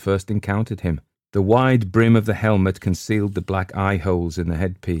Gerald had first encountered him. The wide brim of the helmet concealed the black eye-holes in the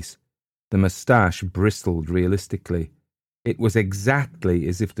headpiece. The moustache bristled realistically. It was exactly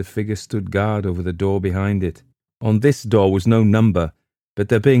as if the figure stood guard over the door behind it. On this door was no number, but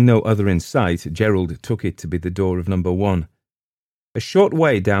there being no other in sight, Gerald took it to be the door of number 1. A short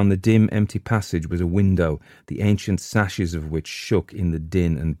way down the dim, empty passage was a window, the ancient sashes of which shook in the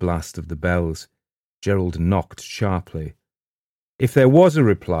din and blast of the bells. Gerald knocked sharply. If there was a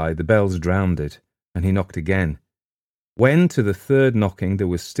reply, the bells drowned it, and he knocked again. When, to the 3rd knocking, there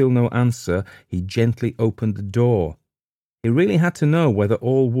was still no answer, he gently opened the door. He really had to know whether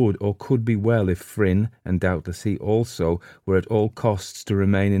all would or could be well if Fryn, and doubtless he also, were at all costs to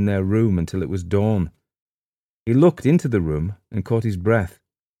remain in their room until it was dawn. He looked into the room and caught his breath.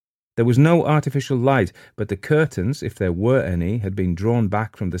 There was no artificial light, but the curtains, if there were any, had been drawn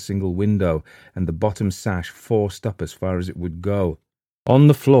back from the single window, and the bottom sash forced up as far as it would go. On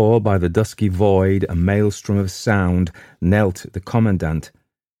the floor, by the dusky void, a maelstrom of sound, knelt the Commandant,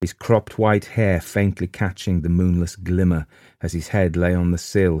 his cropped white hair faintly catching the moonless glimmer as his head lay on the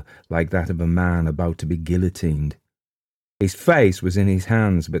sill like that of a man about to be guillotined. His face was in his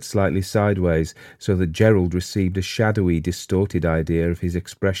hands, but slightly sideways, so that Gerald received a shadowy, distorted idea of his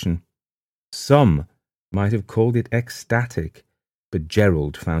expression. Some might have called it ecstatic, but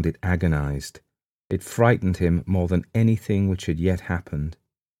Gerald found it agonized. It frightened him more than anything which had yet happened.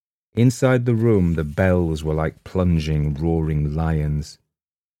 Inside the room the bells were like plunging, roaring lions.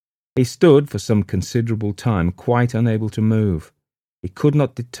 He stood for some considerable time quite unable to move. He could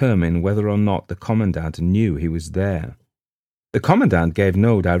not determine whether or not the commandant knew he was there. The commandant gave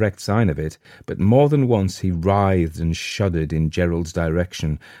no direct sign of it, but more than once he writhed and shuddered in Gerald's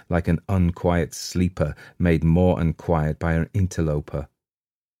direction like an unquiet sleeper made more unquiet by an interloper.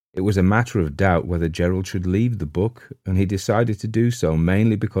 It was a matter of doubt whether Gerald should leave the book, and he decided to do so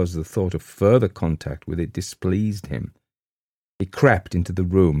mainly because the thought of further contact with it displeased him. He crept into the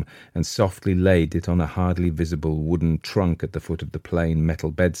room and softly laid it on a hardly visible wooden trunk at the foot of the plain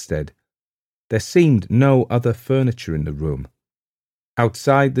metal bedstead. There seemed no other furniture in the room.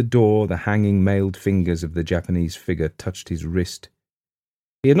 Outside the door, the hanging mailed fingers of the Japanese figure touched his wrist.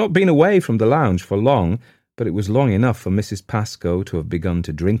 He had not been away from the lounge for long, but it was long enough for Mrs. Pascoe to have begun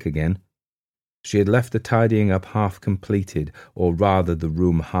to drink again. She had left the tidying up half completed, or rather the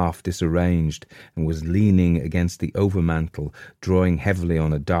room half disarranged, and was leaning against the overmantel, drawing heavily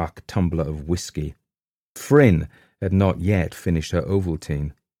on a dark tumbler of whisky. Fryn had not yet finished her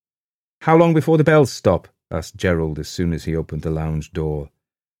Ovaltine. "How long before the bells stop?" asked Gerald as soon as he opened the lounge door.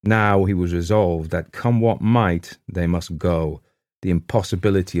 Now he was resolved that, come what might, they must go. The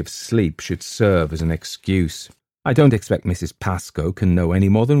impossibility of sleep should serve as an excuse. "I don't expect Mrs. Pascoe can know any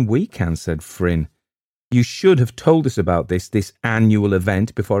more than we can," said Fryn. "You should have told us about this annual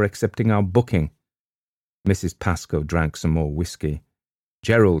event before accepting our booking." Mrs. Pascoe drank some more whisky.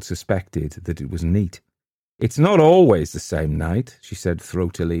 Gerald suspected that it was neat. "It's not always the same night," she said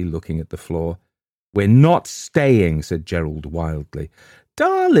throatily, looking at the floor. "We're not staying," said Gerald wildly.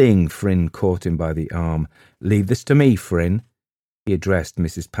 "Darling," Fryn caught him by the arm. "Leave this to me, Fryn." He addressed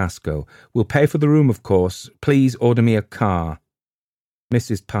Mrs. Pascoe. "We'll pay for the room, of course. Please order me a car."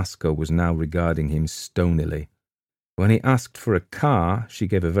 Mrs. Pascoe was now regarding him stonily. When he asked for a car, she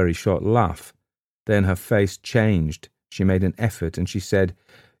gave a very short laugh. Then her face changed. She made an effort, and she said,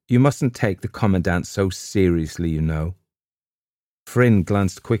 "You mustn't take the commandant so seriously, you know." Fryn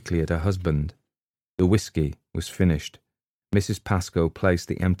glanced quickly at her husband. The whisky was finished. Mrs. Pascoe placed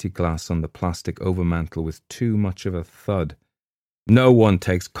the empty glass on the plastic overmantel with too much of a thud. "No one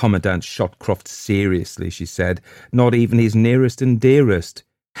takes Commandant Shotcroft seriously," she said, "not even his nearest and dearest."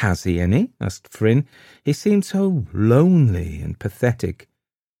 "Has he any?" asked Fryn. "He seemed so lonely and pathetic."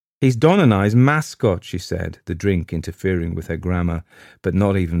 "He's Don and I's mascot," she said, the drink interfering with her grammar, but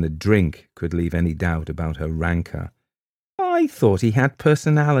not even the drink could leave any doubt about her rancour. "I thought he had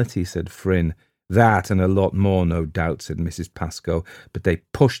personality," said Fryn. "That and a lot more, no doubt," said Mrs. Pascoe, "but they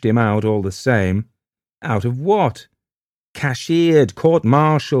pushed him out all the same." "Out of what?" "Cashiered,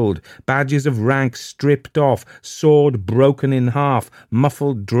 court-martialed, badges of rank stripped off, sword broken in half,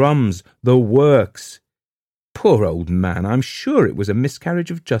 muffled drums, the works." "Poor old man, I'm sure it was a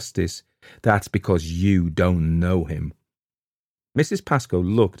miscarriage of justice." "That's because you don't know him." Mrs. Pascoe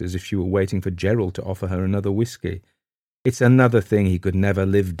looked as if she were waiting for Gerald to offer her another whisky. "It's another thing he could never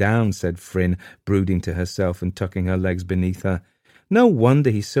live down," said Fryn, brooding to herself and tucking her legs beneath her. "No wonder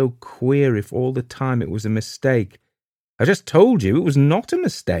he's so queer if all the time it was a mistake." "I just told you it was not a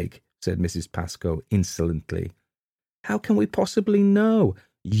mistake," said Mrs. Pascoe insolently. "How can we possibly know?"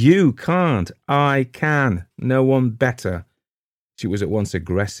 "You can't. I can. No one better." She was at once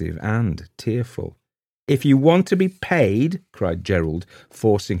aggressive and tearful. "If you want to be paid," cried Gerald,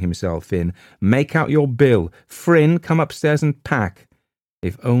 forcing himself in, "make out your bill. Fryn, come upstairs and pack."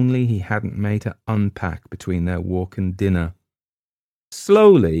 If only he hadn't made her unpack between their walk and dinner.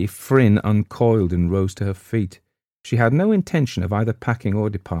 Slowly, Fryn uncoiled and rose to her feet. She had no intention of either packing or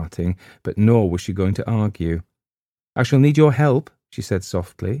departing, but nor was she going to argue. "I shall need your help," she said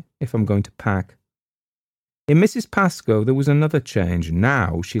softly, "if I'm going to pack." In Mrs. Pascoe there was another change.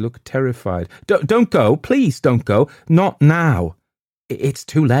 Now she looked terrified. Don't go, please don't go. Not now. It's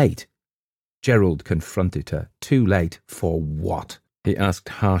too late." Gerald confronted her. "Too late for what?" he asked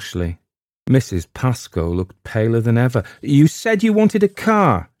harshly. Mrs. Pascoe looked paler than ever. "You said you wanted a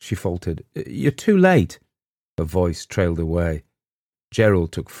car," she faltered. "You're too late." Her voice trailed away.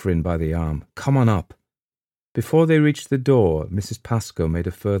 Gerald took Fryn by the arm. "Come on up." Before they reached the door, Mrs. Pascoe made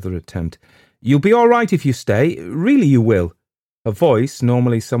a further attempt. "You'll be all right if you stay. Really you will." Her voice,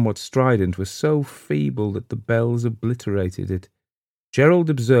 normally somewhat strident, was so feeble that the bells obliterated it. Gerald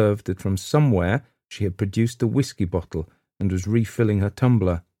observed that from somewhere she had produced the whisky bottle and was refilling her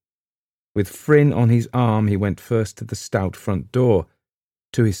tumbler. With Fryn on his arm, he went first to the stout front door.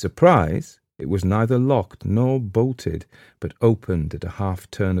 To his surprise, it was neither locked nor bolted, but opened at a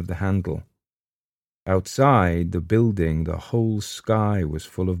half-turn of the handle. Outside the building, the whole sky was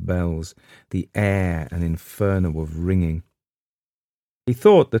full of bells, the air an inferno of ringing. He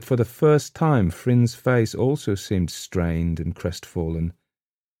thought that for the first time Fryn's face also seemed strained and crestfallen.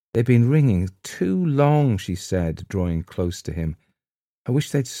 "They've been ringing too long," she said, drawing close to him. "I wish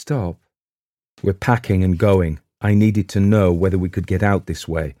they'd stop." "We're packing and going. I needed to know whether we could get out this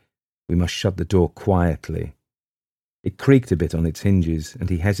way. We must shut the door quietly." It creaked a bit on its hinges, and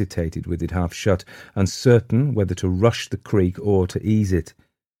he hesitated with it half shut, uncertain whether to rush the creak or to ease it.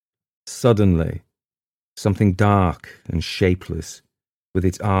 Suddenly, something dark and shapeless, with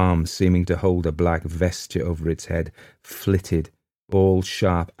its arms seeming to hold a black vesture over its head, flitted, all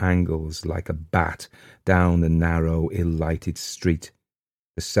sharp angles like a bat, down the narrow, ill-lighted street,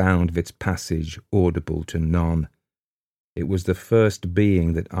 the sound of its passage audible to none. It was the first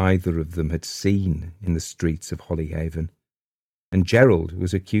being that either of them had seen in the streets of Holyhaven, and Gerald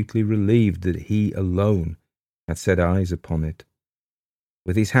was acutely relieved that he alone had set eyes upon it.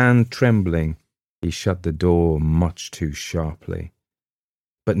 With his hand trembling, he shut the door much too sharply.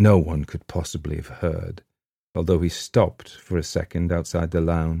 But no one could possibly have heard, although he stopped for a second outside the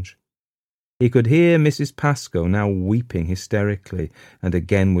lounge. He could hear Mrs. Pascoe now weeping hysterically, and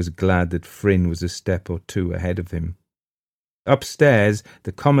again was glad that Fryn was a step or two ahead of him. Upstairs,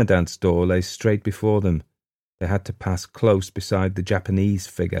 the commandant's door lay straight before them. They had to pass close beside the Japanese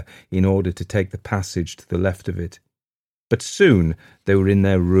figure in order to take the passage to the left of it. But soon they were in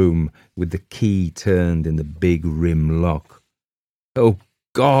their room, with the key turned in the big rim lock. "Oh,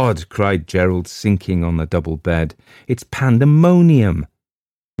 God!" cried Gerald, sinking on the double bed. "It's pandemonium!"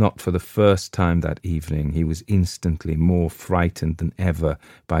 Not for the first time that evening, he was instantly more frightened than ever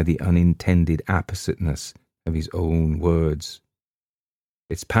by the unintended appositeness of his own words.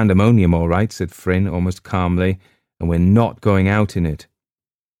 "It's pandemonium, all right," said Fryn, almost calmly, "and we're not going out in it."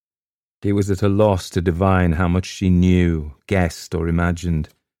 He was at a loss to divine how much she knew, guessed, or imagined,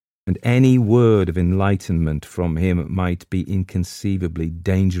 and any word of enlightenment from him might be inconceivably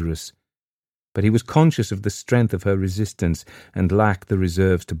dangerous. But he was conscious of the strength of her resistance and lacked the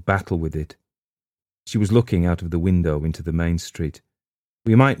reserves to battle with it. She was looking out of the window into the main street.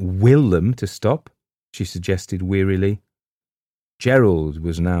 "We might will them to stop," she suggested wearily. Gerald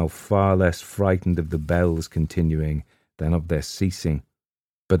was now far less frightened of the bells continuing than of their ceasing,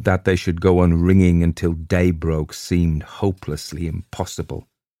 but that they should go on ringing until day broke seemed hopelessly impossible.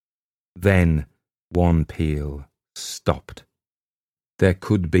 Then one peal stopped. There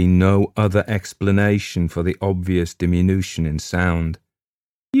could be no other explanation for the obvious diminution in sound.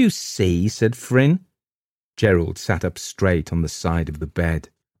 "You see," said Fryn. Gerald sat up straight on the side of the bed.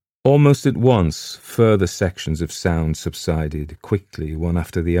 Almost at once, further sections of sound subsided, quickly, one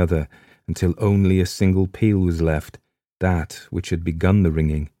after the other, until only a single peal was left, that which had begun the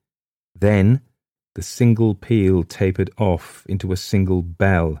ringing. Then the single peal tapered off into a single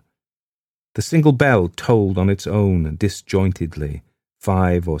bell. The single bell tolled on its own, disjointedly,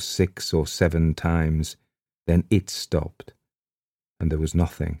 5 or 6 or 7 times. Then it stopped, and there was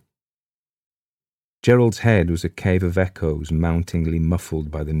nothing. Gerald's head was a cave of echoes, mountingly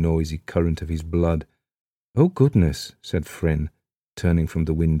muffled by the noisy current of his blood. "Oh, goodness," said Fryn, turning from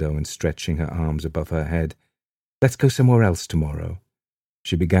the window and stretching her arms above her head. "Let's go somewhere else tomorrow."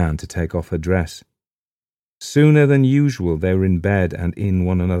 She began to take off her dress. Sooner than usual they were in bed and in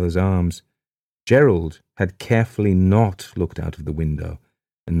one another's arms. Gerald had carefully not looked out of the window,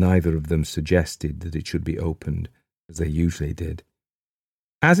 and neither of them suggested that it should be opened, as they usually did.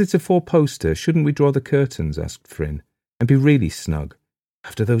 "As it's a 4-poster, shouldn't we draw the curtains?" asked Fryn, "and be really snug,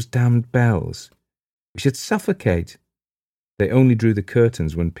 after those damned bells? We should suffocate." They only drew the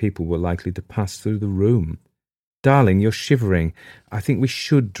curtains when people were likely to pass through the room. "Darling, you're shivering. I think we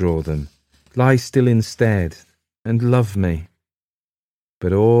should draw them. Lie still instead, and love me."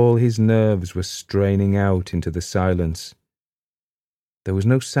 But all his nerves were straining out into the silence. There was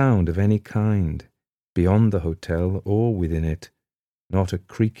no sound of any kind, beyond the hotel or within it. Not a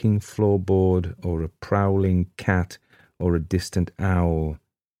creaking floorboard, or a prowling cat, or a distant owl.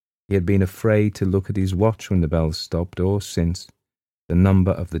 He had been afraid to look at his watch when the bells stopped, or since. The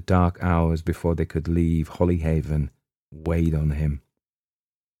number of the dark hours before they could leave Holyhaven weighed on him.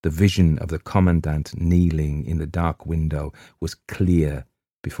 The vision of the commandant kneeling in the dark window was clear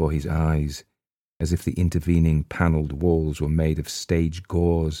before his eyes, as if the intervening panelled walls were made of stage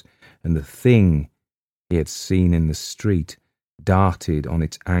gauze, and the thing he had seen in the street darted on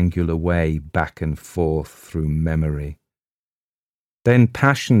its angular way back and forth through memory. Then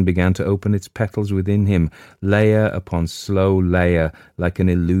passion began to open its petals within him, layer upon slow layer, like an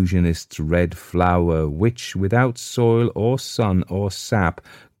illusionist's red flower, which, without soil or sun or sap,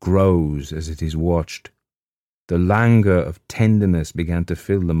 grows as it is watched. The languor of tenderness began to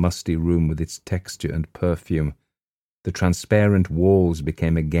fill the musty room with its texture and perfume. The transparent walls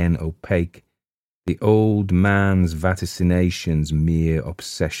became again opaque, the old man's vaticinations mere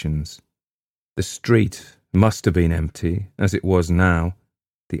obsessions. The street must have been empty, as it was now,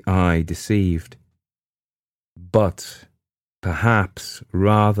 the eye deceived. But perhaps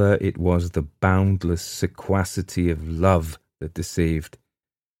rather it was the boundless sequacity of love that deceived,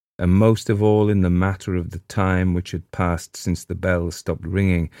 and most of all in the matter of the time which had passed since the bell stopped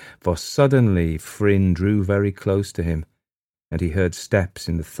ringing, for suddenly Fryn drew very close to him, and he heard steps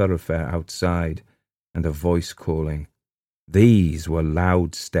in the thoroughfare outside, and a voice calling. These were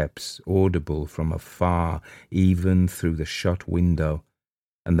loud steps, audible from afar, even through the shut window,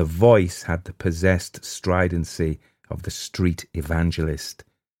 and the voice had the possessed stridency of the street evangelist.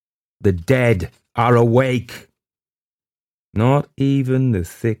 "The dead are awake!" Not even the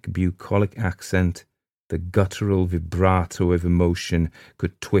thick bucolic accent, the guttural vibrato of emotion,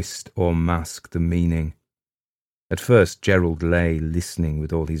 could twist or mask the meaning. At first Gerald lay listening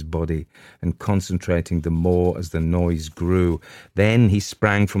with all his body, and concentrating the more as the noise grew. Then he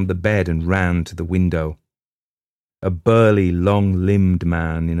sprang from the bed and ran to the window. A burly, long-limbed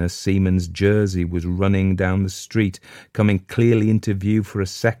man in a seaman's jersey was running down the street, coming clearly into view for a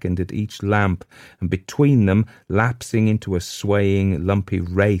second at each lamp, and between them lapsing into a swaying, lumpy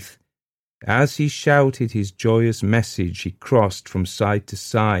wraith. As he shouted his joyous message, he crossed from side to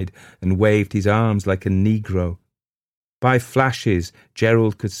side and waved his arms like a negro. By flashes,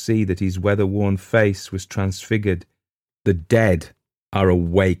 Gerald could see that his weather-worn face was transfigured. The dead are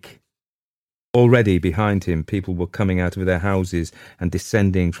awake. Already behind him, people were coming out of their houses and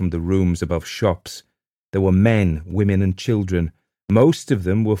descending from the rooms above shops. There were men, women and children. Most of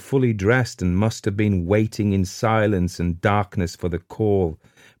them were fully dressed and must have been waiting in silence and darkness for the call,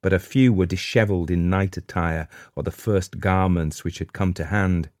 but a few were dishevelled in night attire or the first garments which had come to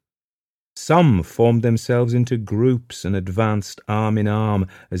hand. Some formed themselves into groups and advanced arm in arm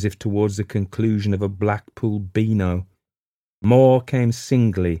as if towards the conclusion of a Blackpool beano. More came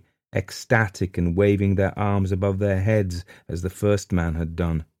singly, ecstatic and waving their arms above their heads as the first man had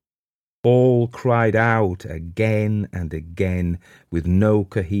done. All cried out again and again, with no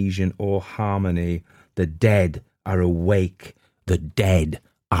cohesion or harmony, "The dead are awake! The dead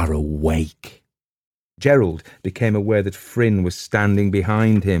are awake!" Gerald became aware that Fryn was standing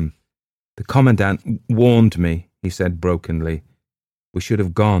behind him. "The Commandant warned me," he said brokenly. "We should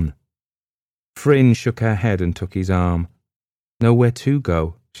have gone." Fryn shook her head and took his arm. "Nowhere to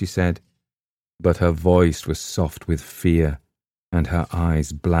go," she said, but her voice was soft with fear, and her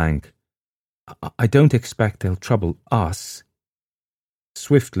eyes blank. "I don't expect they'll trouble us."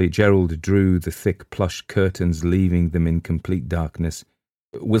 Swiftly Gerald drew the thick plush curtains, leaving them in complete darkness.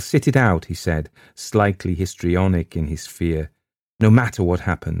 "We'll sit it out," he said, slightly histrionic in his fear, "no matter what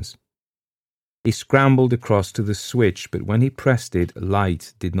happens." He scrambled across to the switch, but when he pressed it,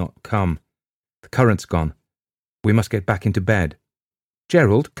 light did not come. "The current's gone. We must get back into bed."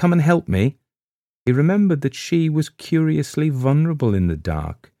 "Gerald, come and help me." He remembered that she was curiously vulnerable in the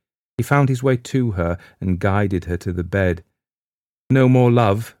dark. He found his way to her and guided her to the bed. "No more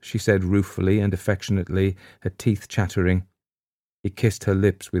love," she said ruefully and affectionately, her teeth chattering. He kissed her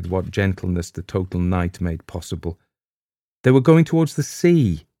lips with what gentleness the total night made possible. "They were going towards the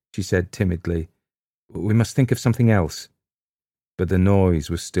sea," she said timidly. "We must think of something else." But the noise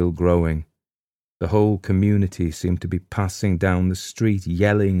was still growing. The whole community seemed to be passing down the street,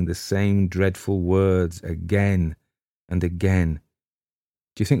 yelling the same dreadful words again and again.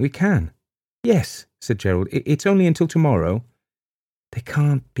 "Do you think we can?" "Yes," said Gerald. "It's only until tomorrow." "They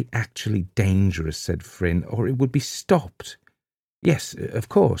can't be actually dangerous," said Fryn, "or it would be stopped." "Yes, of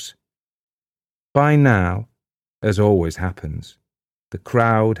course." By now, as always happens, the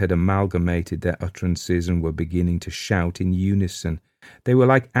crowd had amalgamated their utterances and were beginning to shout in unison. They were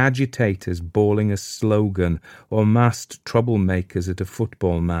like agitators bawling a slogan or masked troublemakers at a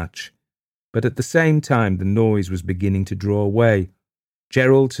football match. But at the same time the noise was beginning to draw away.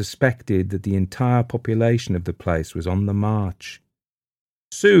 Gerald suspected that the entire population of the place was on the march.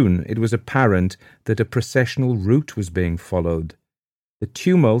 Soon it was apparent that a processional route was being followed. The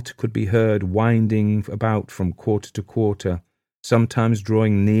tumult could be heard winding about from quarter to quarter, sometimes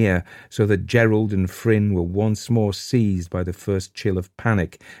drawing near, so that Gerald and Fryn were once more seized by the first chill of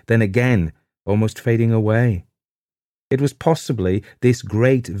panic, then again almost fading away. It was possibly this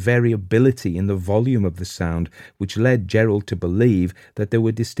great variability in the volume of the sound which led Gerald to believe that there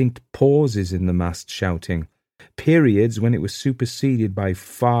were distinct pauses in the massed shouting, periods when it was superseded by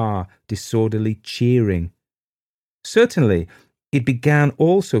far, disorderly cheering. Certainly, it began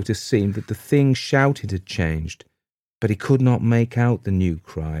also to seem that the thing shouted had changed, but he could not make out the new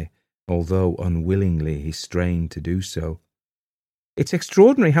cry, although unwillingly he strained to do so. "It's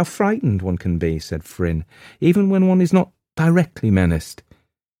extraordinary how frightened one can be," said Fryn, "even when one is not directly menaced.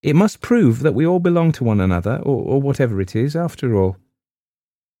 It must prove that we all belong to one another, or whatever it is, after all."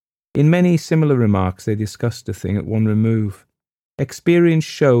 In many similar remarks they discussed the thing at one remove. Experience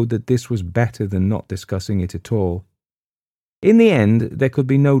showed that this was better than not discussing it at all. In the end, there could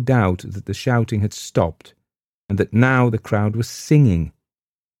be no doubt that the shouting had stopped, and that now the crowd was singing.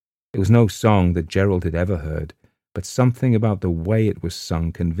 It was no song that Gerald had ever heard, but something about the way it was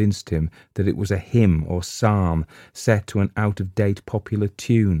sung convinced him that it was a hymn or psalm set to an out-of-date popular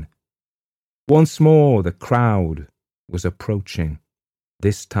tune. Once more the crowd was approaching,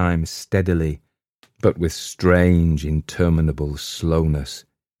 this time steadily, but with strange, interminable slowness.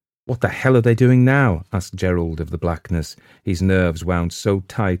 "What the hell are they doing now?" asked Gerald of the blackness, his nerves wound so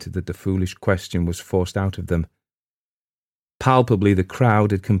tight that the foolish question was forced out of them. Palpably the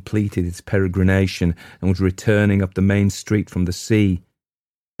crowd had completed its peregrination and was returning up the main street from the sea.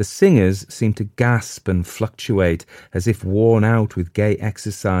 The singers seemed to gasp and fluctuate as if worn out with gay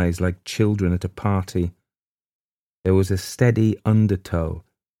exercise like children at a party. There was a steady undertow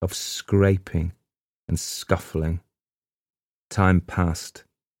of scraping and scuffling. Time passed,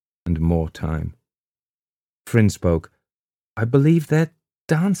 and more time. Fryn spoke. "I believe they're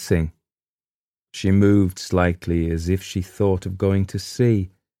dancing." She moved slightly as if she thought of going to see.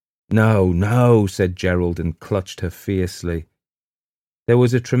 "No, no," said Gerald, and clutched her fiercely. There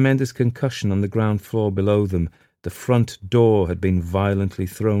was a tremendous concussion on the ground floor below them. The front door had been violently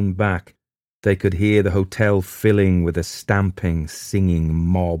thrown back. They could hear the hotel filling with a stamping, singing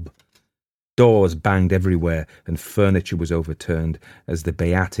mob. Doors banged everywhere, and furniture was overturned as the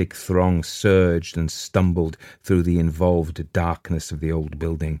beatic throng surged and stumbled through the involved darkness of the old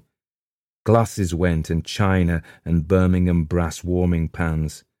building. Glasses went, and china and Birmingham brass warming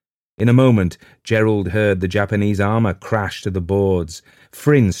pans. In a moment, Gerald heard the Japanese armour crash to the boards.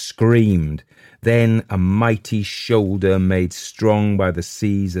 Fryn screamed. Then a mighty shoulder, made strong by the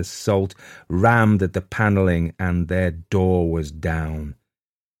sea's assault, rammed at the panelling, and their door was down.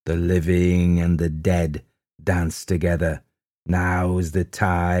 The living and the dead danced together. Now's the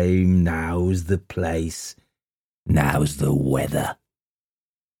time, now's the place, now's the weather.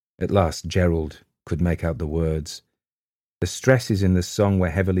 At last Gerald could make out the words. The stresses in the song were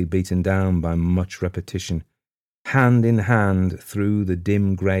heavily beaten down by much repetition. Hand in hand, through the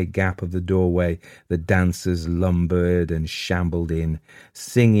dim grey gap of the doorway, the dancers lumbered and shambled in,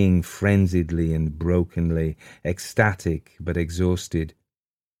 singing frenziedly and brokenly, ecstatic but exhausted.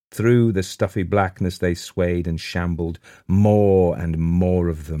 Through the stuffy blackness they swayed and shambled, more and more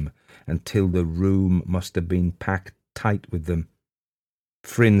of them, until the room must have been packed tight with them.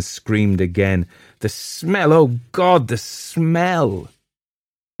 Fryn screamed again. "The smell! Oh God, the smell!"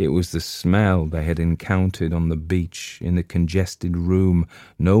 It was the smell they had encountered on the beach in the congested room,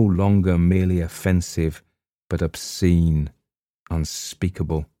 no longer merely offensive, but obscene,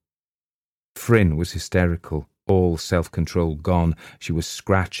 unspeakable. Fryn was hysterical, all self-control gone. She was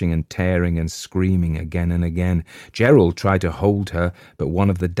scratching and tearing and screaming again and again. Gerald tried to hold her, but one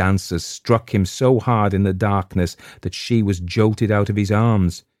of the dancers struck him so hard in the darkness that she was jolted out of his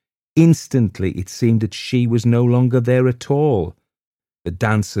arms. Instantly it seemed that she was no longer there at all. The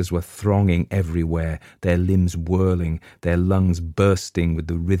dancers were thronging everywhere, their limbs whirling, their lungs bursting with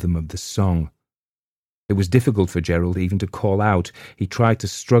the rhythm of the song. It was difficult for Gerald even to call out. He tried to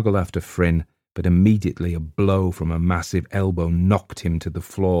struggle after Fryn, but immediately a blow from a massive elbow knocked him to the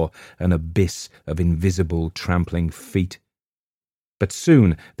floor, an abyss of invisible trampling feet. But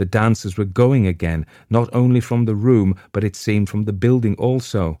soon the dancers were going again, not only from the room, but it seemed from the building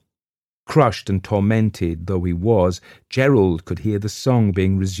also. Crushed and tormented though he was, Gerald could hear the song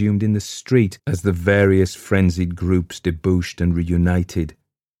being resumed in the street as the various frenzied groups debouched and reunited.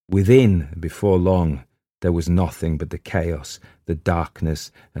 Within, before long, there was nothing but the chaos, the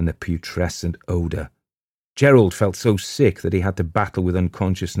darkness, and the putrescent odour. Gerald felt so sick that he had to battle with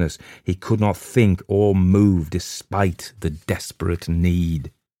unconsciousness. He could not think or move despite the desperate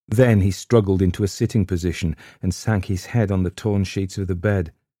need. Then he struggled into a sitting position and sank his head on the torn sheets of the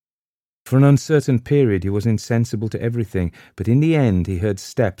bed. For an uncertain period he was insensible to everything, but in the end he heard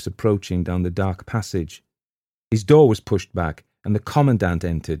steps approaching down the dark passage. His door was pushed back, and the commandant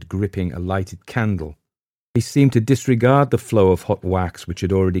entered, gripping a lighted candle. He seemed to disregard the flow of hot wax which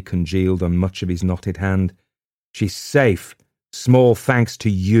had already congealed on much of his knotted hand. "She's safe. Small thanks to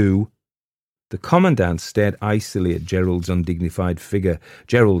you." The Commandant stared icily at Gerald's undignified figure.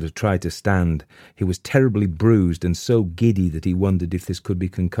 Gerald had tried to stand. He was terribly bruised and so giddy that he wondered if this could be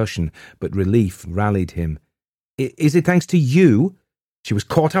concussion, but relief rallied him. "Is it thanks to you? She was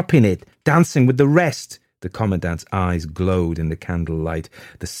caught up in it, dancing with the rest." The Commandant's eyes glowed in the candlelight.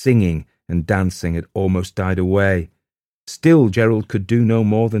 The singing and dancing had almost died away. Still Gerald could do no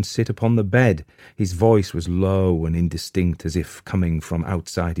more than sit upon the bed. His voice was low and indistinct, as if coming from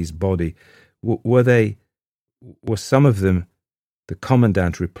outside his body. Were some of them? The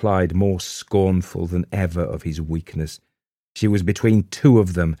Commandant replied, more scornful than ever of his weakness. "She was between two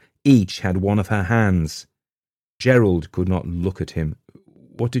of them. Each had one of her hands." Gerald could not look at him.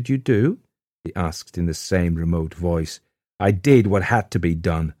 "What did you do?" he asked in the same remote voice. "I did what had to be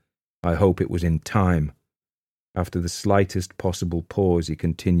done. I hope it was in time." After the slightest possible pause, he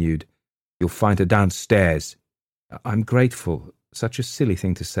continued, "You'll find her downstairs." "I'm grateful. Such a silly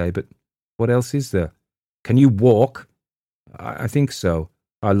thing to say, but what else is there?" "Can you walk?" I think so.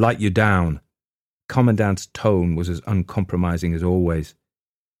 I'll light you down." Commandant's tone was as uncompromising as always.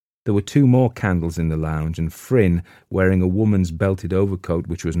 There were 2 more candles in the lounge, and Fryn, wearing a woman's belted overcoat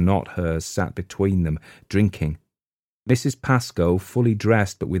which was not hers, sat between them, drinking. Mrs. Pascoe, fully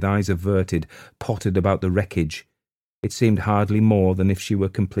dressed but with eyes averted, pottered about the wreckage. It seemed hardly more than if she were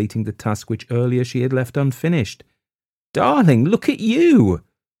completing the task which earlier she had left unfinished. "Darling, look at you!"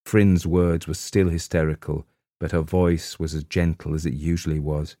 Fryn's words were still hysterical, but her voice was as gentle as it usually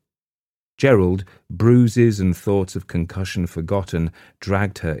was. Gerald, bruises and thoughts of concussion forgotten,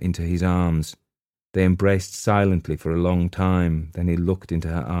 dragged her into his arms. They embraced silently for a long time, then he looked into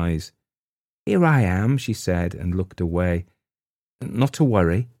her eyes. "Here I am," she said, and looked away. "Not to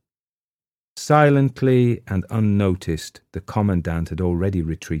worry." Silently and unnoticed, the Commandant had already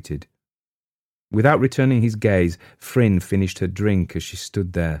retreated. Without returning his gaze, Fryn finished her drink as she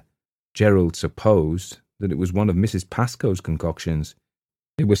stood there. Gerald supposed that it was one of Mrs. Pascoe's concoctions.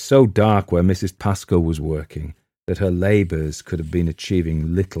 It was so dark where Mrs. Pascoe was working that her labours could have been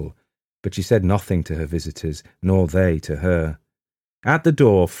achieving little, but she said nothing to her visitors, nor they to her. At the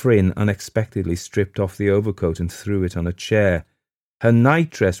door, Fryn unexpectedly stripped off the overcoat and threw it on a chair. Her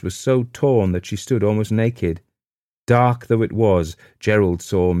nightdress was so torn that she stood almost naked. Dark though it was, Gerald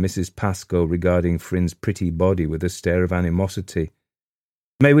saw Mrs. Pascoe regarding Fryn's pretty body with a stare of animosity.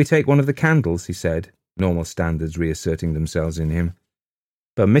 "May we take one of the candles?" he said, normal standards reasserting themselves in him.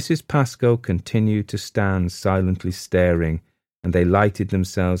 But Mrs. Pascoe continued to stand silently staring, and they lighted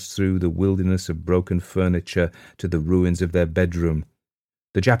themselves through the wilderness of broken furniture to the ruins of their bedroom.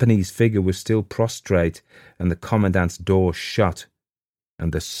 The Japanese figure was still prostrate, and the Commandant's door shut,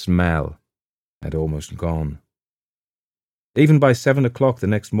 and the smell had almost gone. Even by 7 o'clock the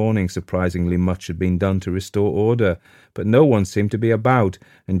next morning, surprisingly much had been done to restore order, but no one seemed to be about,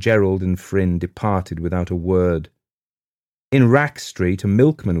 and Gerald and Fryn departed without a word. In Rack Street a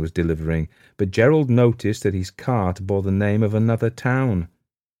milkman was delivering, but Gerald noticed that his cart bore the name of another town.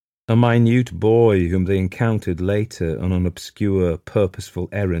 A minute boy whom they encountered later on an obscure, purposeful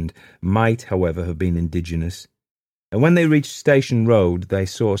errand might, however, have been indigenous. And when they reached Station Road, they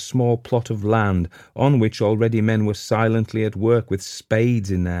saw a small plot of land on which already men were silently at work with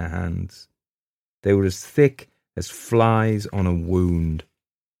spades in their hands. They were as thick as flies on a wound,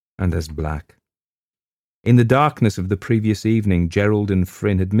 and as black. In the darkness of the previous evening, Gerald and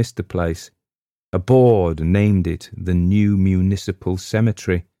Fryn had missed the place. A board named it the New Municipal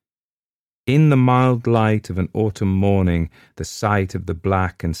Cemetery. In the mild light of an autumn morning, the sight of the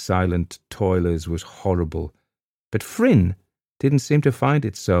black and silent toilers was horrible, but Fryn didn't seem to find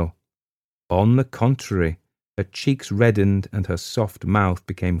it so. On the contrary, her cheeks reddened and her soft mouth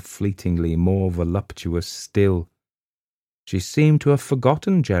became fleetingly more voluptuous still. She seemed to have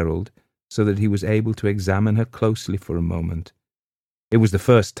forgotten Gerald, so that he was able to examine her closely for a moment. It was the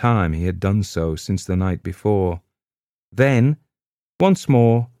first time he had done so since the night before. Then, once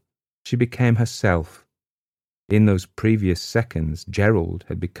more, she became herself. In those previous seconds, Gerald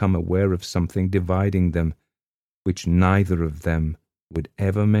had become aware of something dividing them, which neither of them would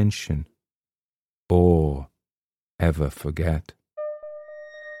ever mention or ever forget.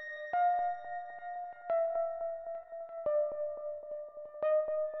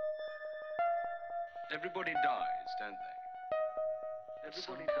 Everybody dies, don't they?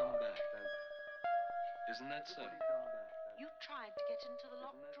 Everybody come back, don't they? Isn't that so? You tried to get into the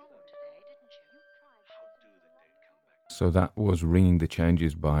locked drawer today, didn't you? How do the dead come back? So that was Ringing the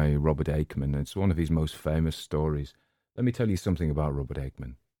Changes by Robert Aickman. It's one of his most famous stories. Let me tell you something about Robert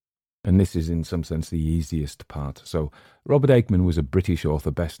Aickman. And this is, in some sense, the easiest part. So, Robert Aickman was a British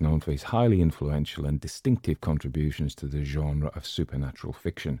author best known for his highly influential and distinctive contributions to the genre of supernatural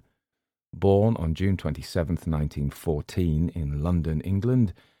fiction. Born on June 27th, 1914, in London,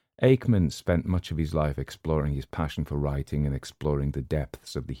 England, Aickman spent much of his life exploring his passion for writing and exploring the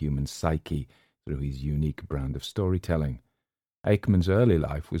depths of the human psyche through his unique brand of storytelling. Aickman's early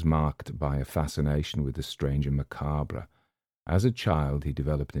life was marked by a fascination with the strange and macabre. As a child, he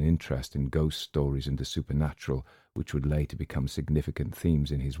developed an interest in ghost stories and the supernatural, which would later become significant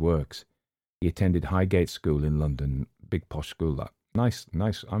themes in his works. He attended Highgate School in London, big posh school, that. Nice.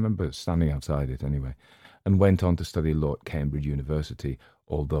 I remember standing outside it anyway, and went on to study law at Cambridge University,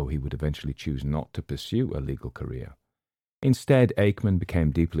 although he would eventually choose not to pursue a legal career. Instead, Aickman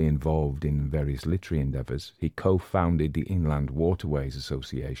became deeply involved in various literary endeavours. He co-founded the Inland Waterways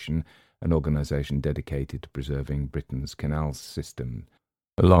Association, an organisation dedicated to preserving Britain's canal system,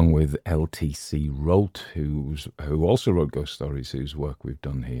 along with L.T.C. Rolt, who also wrote ghost stories, whose work we've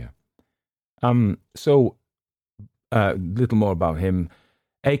done here. Little more about him.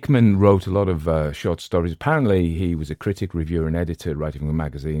 Aickman wrote a lot of short stories. Apparently, he was a critic, reviewer, and editor, writing for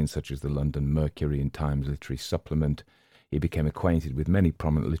magazines such as the London Mercury and Times Literary Supplement. He became acquainted with many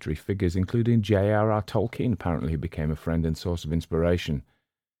prominent literary figures, including J.R.R. Tolkien. Apparently, he became a friend and source of inspiration.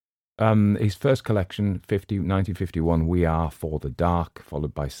 His first collection, 1951, We Are for the Dark,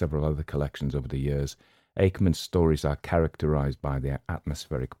 followed by several other collections over the years. Aickman's stories are characterized by their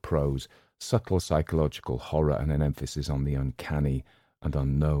atmospheric prose, subtle psychological horror, and an emphasis on the uncanny and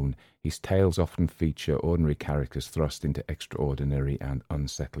unknown. His tales often feature ordinary characters thrust into extraordinary and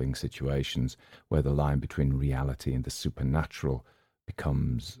unsettling situations, where the line between reality and the supernatural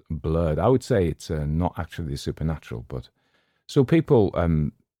becomes blurred. I would say it's not actually the supernatural, but so people.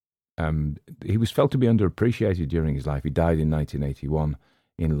 He was felt to be underappreciated during his life. He died in 1981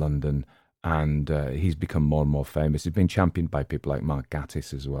 in London, and he's become more and more famous. He's been championed by people like Mark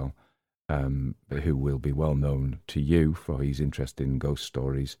Gatiss as well, who will be well known to you for his interest in ghost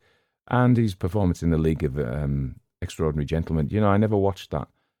stories and his performance in the League of Extraordinary Gentlemen. You know, I never watched that,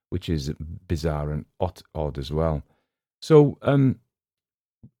 which is bizarre and odd as well. So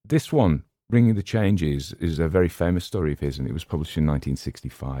this one, Bringing the Changes, is a very famous story of his, and it was published in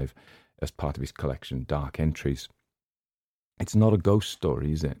 1965 as part of his collection, Dark Entries. It's not a ghost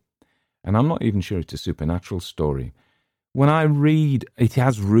story, is it? And I'm not even sure it's a supernatural story. When I read, it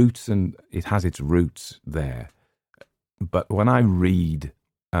has roots, and it has its roots there. But when I read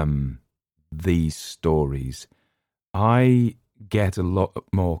these stories, I get a lot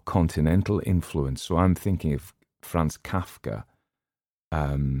more continental influence. So I'm thinking of Franz Kafka,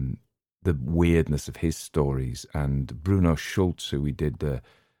 the weirdness of his stories, and Bruno Schulz, who we did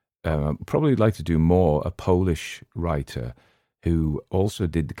probably like to do more, a Polish writer who also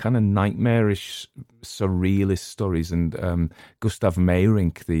did the kind of nightmarish, surrealist stories, and Gustav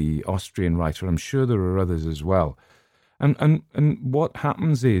Meyrink, the Austrian writer. I'm sure there are others as well. And what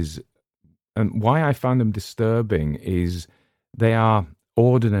happens is, and why I find them disturbing, is they are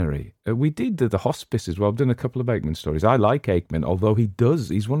ordinary. We did the Hospice as well. I've done a couple of Aickman stories. I like Aickman, although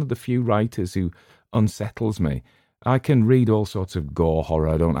he's one of the few writers who unsettles me. I can read all sorts of gore horror.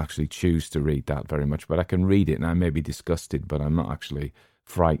 I don't actually choose to read that very much, but I can read it and I may be disgusted, but I'm not actually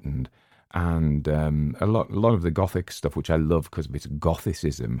frightened. And a lot of the Gothic stuff, which I love because of its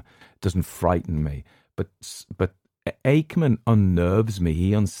Gothicism, doesn't frighten me. But Aickman unnerves me.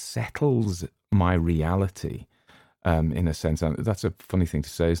 He unsettles my reality. In a sense, and that's a funny thing to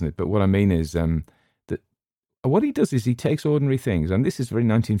say, isn't it? But what I mean is that what he does is he takes ordinary things, and this is very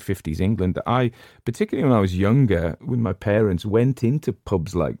 1950s England. I, particularly when I was younger, with my parents, went into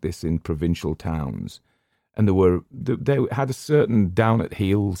pubs like this in provincial towns, and they had a certain down at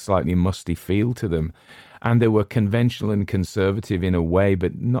heel, slightly musty feel to them, and they were conventional and conservative in a way,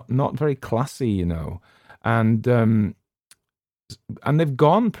 but not very classy, you know, and they've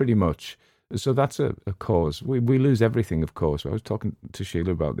gone pretty much. So that's a cause. We lose everything, of course. I was talking to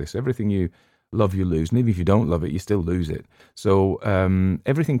Sheila about this. Everything you love, you lose. And even if you don't love it, you still lose it. So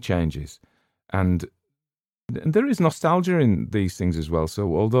everything changes. And there is nostalgia in these things as well.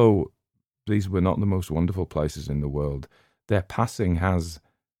 So although these were not the most wonderful places in the world, their passing has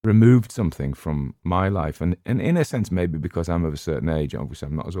removed something from my life. And in a sense, maybe because I'm of a certain age, obviously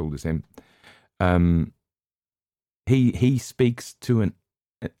I'm not as old as him, he speaks to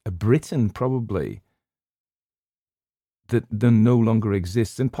a Britain probably that no longer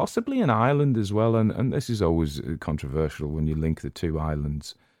exists, and possibly an Ireland as well. And this is always controversial when you link the two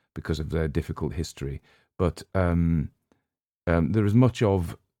islands because of their difficult history. But there is much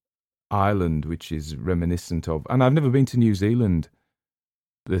of Ireland which is reminiscent of, and I've never been to New Zealand,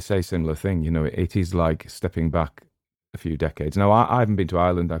 they say a similar thing. You know, it is like stepping back a few decades. Now, I haven't been to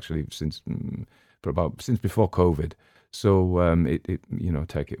Ireland actually since before COVID. So you know,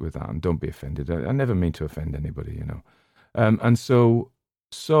 take it with that and don't be offended. I never mean to offend anybody, you know. And so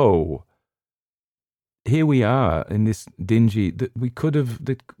here we are in this dingy that we could have,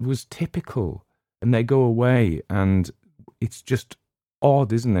 that was typical, and they go away, and it's just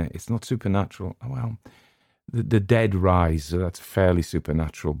odd, isn't it? It's not supernatural. Well, the dead rise, so that's fairly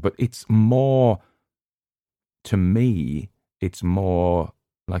supernatural, but it's more, to me, it's more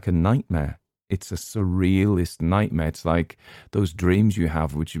like a nightmare. It's a surrealist nightmare. It's like those dreams you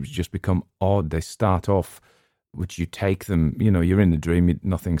have, which just become odd. They start off, which you take them, you know, you're in the dream,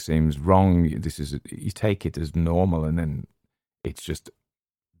 nothing seems wrong. You take it as normal, and then it's just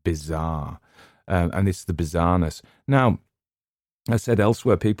bizarre. And it's the bizarreness. Now, I said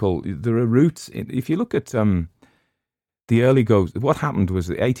elsewhere, there are roots. If you look at the early ghosts, what happened was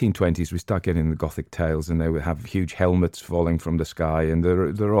the 1820s, we start getting the Gothic tales, and they would have huge helmets falling from the sky, and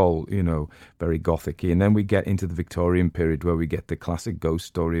they're all, you know, very Gothic-y. And then we get into the Victorian period, where we get the classic ghost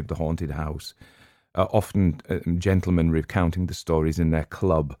story of the haunted house. Often gentlemen recounting the stories in their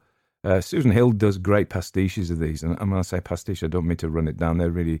club. Susan Hill does great pastiches of these, and when I say pastiche, I don't mean to run it down. They're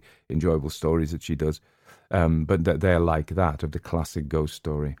really enjoyable stories that she does, but they're like that, of the classic ghost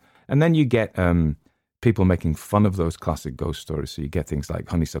story. And then you get people making fun of those classic ghost stories. So you get things like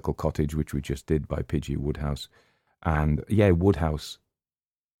Honeysuckle Cottage, which we just did by P.G. Wodehouse, and Wodehouse,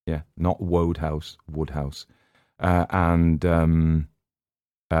 not Wodehouse, Woodhouse, and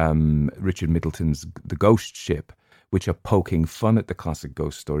Richard Middleton's The Ghost Ship, which are poking fun at the classic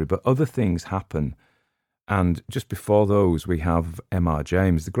ghost story. But other things happen. And just before those, we have M.R.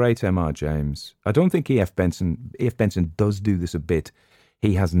 James, the great M.R. James. I don't think E.F. Benson does do this a bit.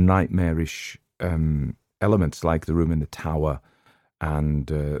 He has nightmarish elements, like The Room in the Tower and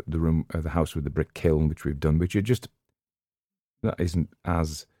the House with the Brick Kiln, which we've done, which are just, that isn't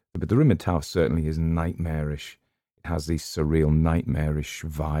as, but The Room in the Tower certainly is nightmarish. It has this surreal, nightmarish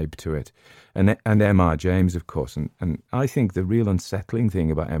vibe to it. And M.R. James, of course. And I think the real unsettling thing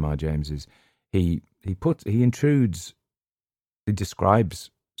about M.R. James is he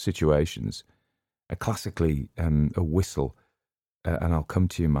describes situations, classically a whistle, and I'll come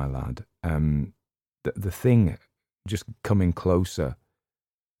to you, my lad. The thing just coming closer.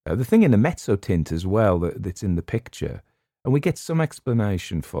 The thing in the mezzo tint as well, that's in the picture. And we get some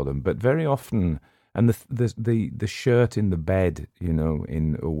explanation for them, but very often... And the shirt in the bed, you know,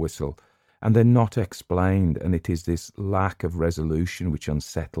 in a whistle, and they're not explained, and it is this lack of resolution which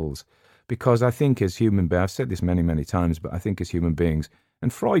unsettles. Because I think as human beings, I've said this many, many times, but I think as human beings,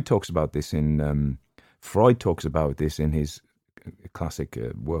 and Freud talks about this in his classic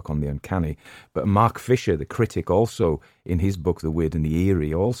work on the uncanny, but Mark Fisher, the critic, also in his book The Weird and the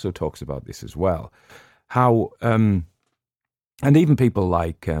Eerie, also talks about this as well. How and even people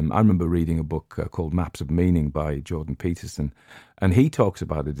like, I remember reading a book called Maps of Meaning by Jordan Peterson, and he talks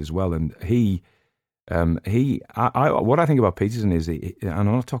about it as well. And what I think about Peterson is, and I'm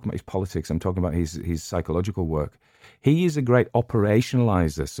not talking about his politics, I'm talking about his psychological work. He is a great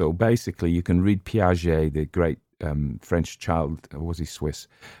operationalizer. So basically, you can read Piaget, the great French child, or was he Swiss,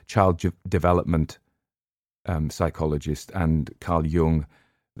 child development psychologist, and Carl Jung,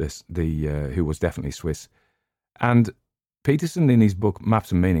 who was definitely Swiss, and Peterson, in his book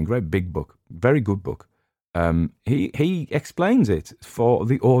Maps of Meaning, great big book, very good book, he explains it for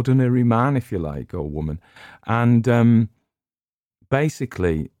the ordinary man, if you like, or woman. And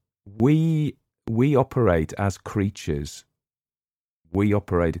basically, we operate as creatures. We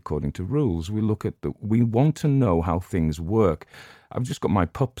operate according to rules. We want to know how things work. I've just got my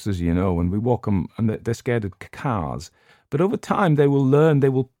pups, as you know, and we walk them, and they're scared of cars. But over time, they will learn, they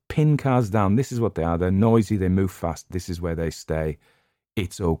will pin cars down. This is what they are. They're noisy. They move fast. This is where they stay.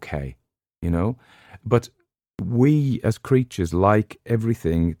 It's okay, you know. But we as creatures like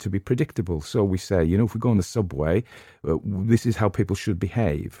everything to be predictable. So we say, you know, if we go on the subway, this is how people should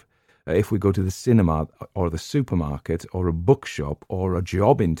behave. If we go to the cinema or the supermarket or a bookshop or a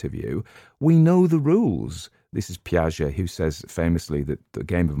job interview, we know the rules. This is Piaget, who says famously that the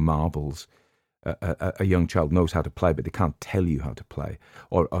game of marbles, a young child knows how to play, but they can't tell you how to play.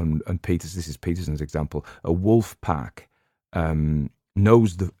 And this is Peterson's example. A wolf pack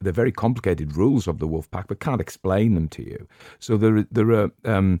knows the very complicated rules of the wolf pack, but can't explain them to you. So there are,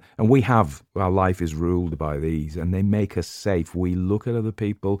 and we have, our life is ruled by these, and they make us safe. We look at other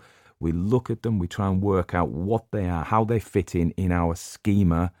people, we look at them, we try and work out what they are, how they fit in our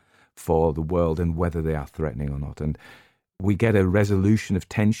schema for the world, and whether they are threatening or not. And we get a resolution of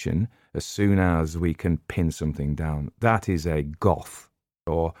tension as soon as we can pin something down. That is a goth.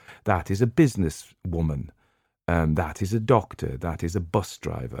 or that is a businesswoman, that is a doctor, that is a bus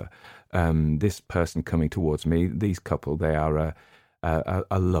driver. This person coming towards me, these couple, they are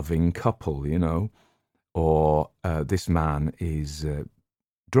a loving couple, you know, or this man is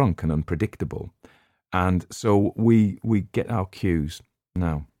drunk and unpredictable. And so we get our cues.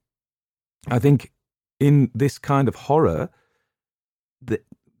 Now, I think in this kind of horror, that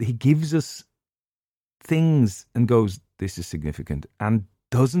he gives us things and goes, this is significant, and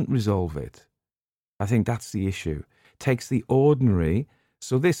doesn't resolve it. I think that's the issue. Takes the ordinary.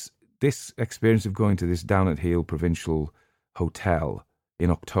 So this experience of going to this down at heel provincial hotel in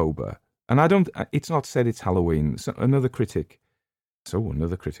October, and it's not said it's Halloween. So another critic,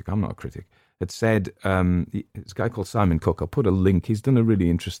 I'm not a critic, had said, this guy called Simon Cook, I'll put a link, he's done a really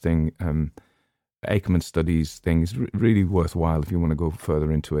interesting Aickman studies thing. It's really worthwhile if you want to go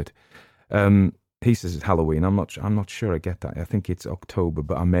further into it. He says it's Halloween. I'm not sure I get that. I think it's October,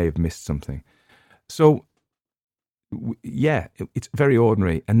 but I may have missed something. So, yeah, it's very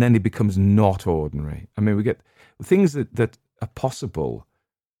ordinary, and then it becomes not ordinary. I mean, we get things that are possible,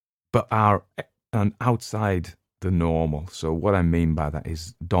 but are outside the normal. So what I mean by that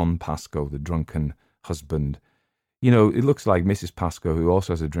is Don Pascoe, the drunken husband. You know, it looks like Mrs. Pascoe, who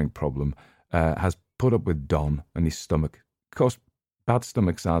also has a drink problem, has put up with Don and his stomach. Of course, bad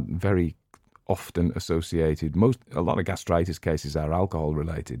stomachs are very often associated. A lot of gastritis cases are alcohol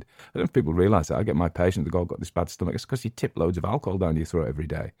related. I don't know if people realise that. I get my patients that got this bad stomach. It's because you tip loads of alcohol down your throat every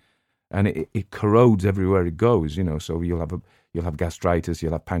day, and it corrodes everywhere it goes. You know, so you'll have gastritis,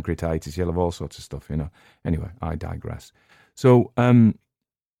 you'll have pancreatitis, you'll have all sorts of stuff. You know. Anyway, I digress. So,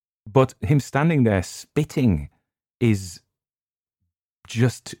 but him standing there spitting is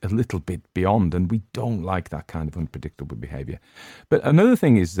just a little bit beyond, and we don't like that kind of unpredictable behaviour. But another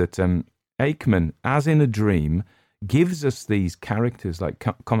thing is that Aickman, as in a dream, gives us these characters like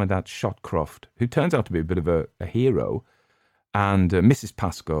Commandant Shotcroft, who turns out to be a bit of a hero, and Mrs.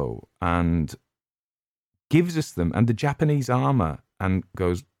 Pascoe, and gives us them, and the Japanese armour, and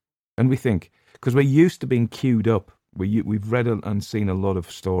goes, and we think, because we're used to being queued up, we've read and seen a lot of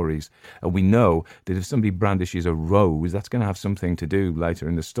stories, and we know that if somebody brandishes a rose, that's going to have something to do later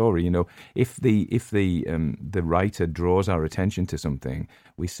in the story. You know, if the writer draws our attention to something,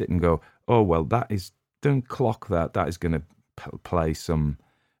 we sit and go, oh well, don't clock that. That is going to play some,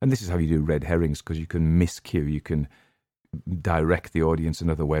 and this is how you do red herrings, because you can miscue, you can direct the audience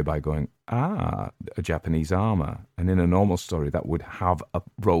another way by going, a Japanese armour, and in a normal story that would have a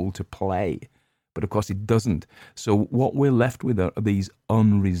role to play. But of course it doesn't. So what we're left with are these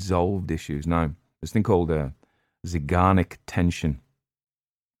unresolved issues. Now, there's a thing called Zeigarnik tension.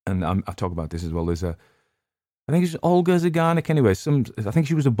 And I talk about this as well. I think it's Olga Zeigarnik anyway. I think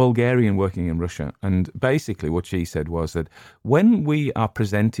she was a Bulgarian working in Russia. And basically what she said was that when we are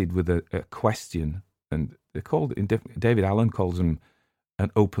presented with a question, and they're called, David Allen calls them an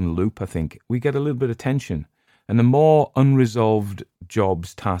open loop, I think, we get a little bit of tension. And the more unresolved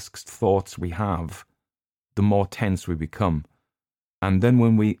jobs, tasks, thoughts we have, the more tense we become. And then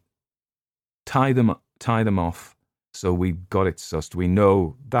when we tie them off, so we've got it sussed, we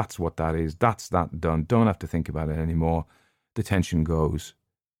know that's what that is, that's that done, don't have to think about it anymore, the tension goes.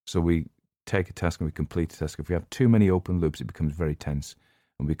 So we take a task and we complete a task. If we have too many open loops, it becomes very tense.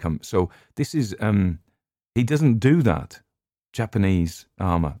 So this is, he doesn't do that. Japanese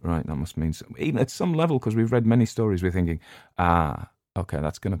armour, right, that must mean, even at some level, because we've read many stories, we're thinking, okay,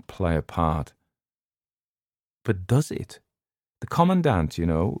 that's going to play a part. But does it? The commandant, you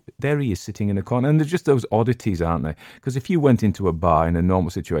know, there he is sitting in a corner, and there's just those oddities, aren't there? Because if you went into a bar in a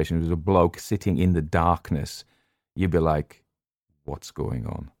normal situation, there was a bloke sitting in the darkness, you'd be like, what's going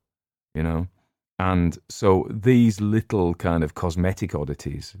on, you know? And so these little kind of cosmetic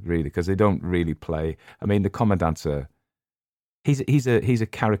oddities, really, because they don't really play, I mean, the commandant's He's a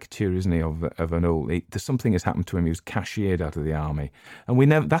caricature, isn't he, of an old. There's something has happened to him. He was cashiered out of the army,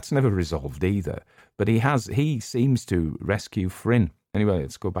 and that's never resolved either. But he seems to rescue Fryn. Anyway,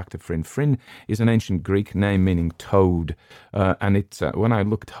 let's go back to Fryn. Fryn is an ancient Greek name meaning toad, and it's when I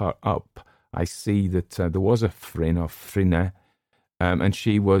looked her up, I see that there was a Fryn or Phryne, and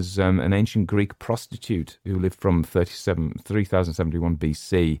she was an ancient Greek prostitute who lived from 3071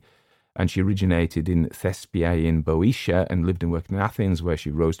 BC. And she originated in Thespiae in Boeotia and lived and worked in Athens, where she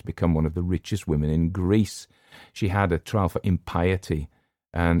rose to become one of the richest women in Greece. She had a trial for impiety,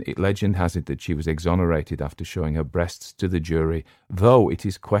 and legend has it that she was exonerated after showing her breasts to the jury, though it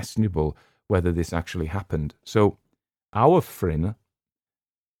is questionable whether this actually happened. So our Fryn,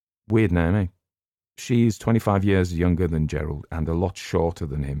 weird name, eh? She's 25 years younger than Gerald and a lot shorter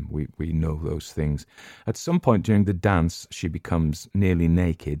than him. We know those things. At some point during the dance, she becomes nearly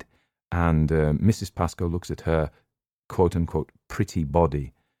naked, and Mrs. Pascoe looks at her quote-unquote pretty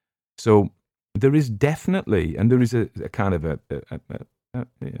body. So there is definitely, and there is a kind of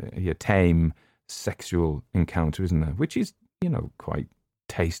a tame sexual encounter, isn't there? Which is, quite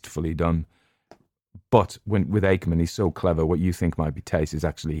tastefully done. But with Aickman, he's so clever, what you think might be taste is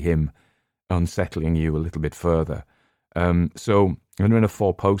actually him unsettling you a little bit further. So when we're in a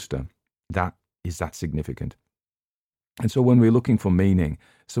four-poster, that is that significant. And so when we're looking for meaning,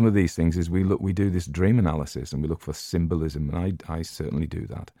 some of these things is we do this dream analysis and we look for symbolism, and I certainly do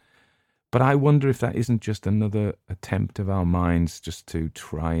that. But I wonder if that isn't just another attempt of our minds just to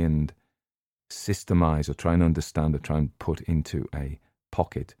try and systemize or try and understand or try and put into a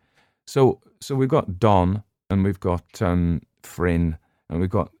pocket. So we've got Don and we've got Fryn and we've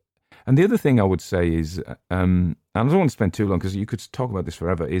got... And the other thing I would say is, and I don't want to spend too long because you could talk about this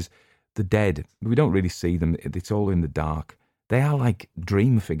forever, is the dead. We don't really see them. It's all in the dark. They are like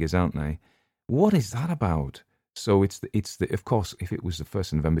dream figures, aren't they? What is that about? So it's the of course, if it was the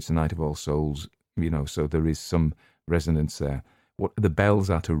 1st of November, it's the Night of All Souls, so there is some resonance there. What the bells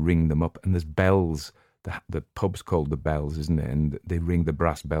are to ring them up, and there's bells. The pub's called the Bells, isn't it? And they ring the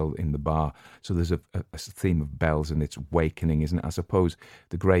brass bell in the bar. So there's a theme of bells, and it's wakening, isn't it? I suppose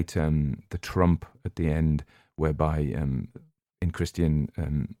the great the trump at the end, whereby in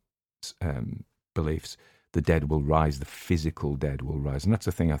Christian beliefs, the dead will rise, the physical dead will rise. And that's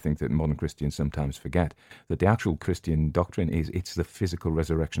the thing I think that modern Christians sometimes forget, that the actual Christian doctrine is it's the physical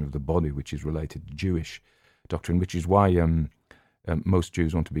resurrection of the body, which is related to Jewish doctrine, which is why most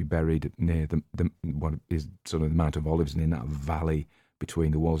Jews want to be buried near what is sort of the Mount of Olives, and in that valley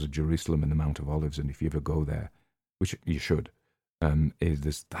between the walls of Jerusalem and the Mount of Olives. And if you ever go there, which you should,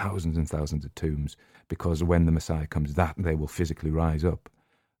 there's thousands and thousands of tombs, because when the Messiah comes, that they will physically rise up.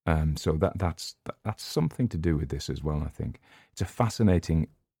 So that's something to do with this as well, I think. It's a fascinating,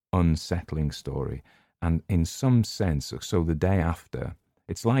 unsettling story. And in some sense, so the day after,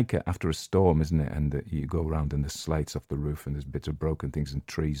 it's like after a storm, isn't it? And you go around and there's slates off the roof and there's bits of broken things and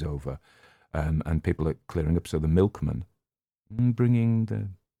trees over, and people are clearing up. So the milkman, bringing the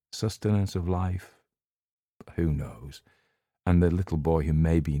sustenance of life, who knows? And the little boy who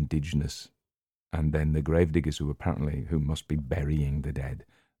may be indigenous, and then the gravediggers who must be burying the dead,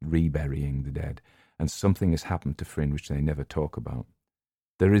 reburying the dead, and something has happened to Fryn which they never talk about.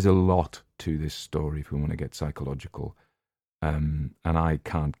 There is a lot to this story if we want to get psychological, and I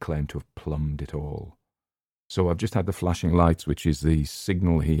can't claim to have plumbed it all. So I've just had the flashing lights, which is the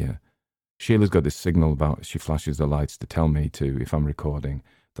signal here. Sheila's got this signal about, she flashes the lights to tell me to, if I'm recording,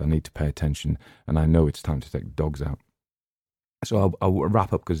 that I need to pay attention, and I know it's time to take dogs out. So I'll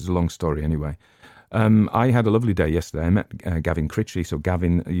wrap up because it's a long story anyway. I had a lovely day yesterday. I met Gavin Critchley. So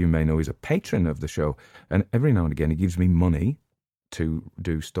Gavin, you may know, is a patron of the show. And every now and again, he gives me money to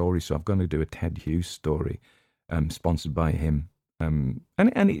do stories. So I'm going to do a Ted Hughes story sponsored by him. And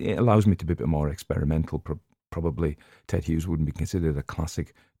it allows me to be a bit more experimental. Probably Ted Hughes wouldn't be considered a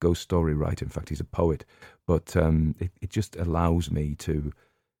classic ghost story writer. In fact, he's a poet. But it just allows me to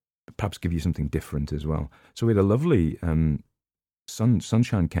perhaps give you something different as well. So we had a lovely...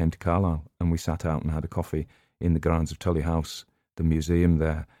 Sunshine came to Carlisle and we sat out and had a coffee in the grounds of Tully House, the museum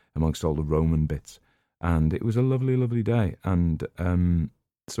there, amongst all the Roman bits. And it was a lovely, lovely day. And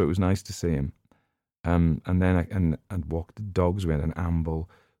so it was nice to see him. And then I walked the dogs, we had an amble.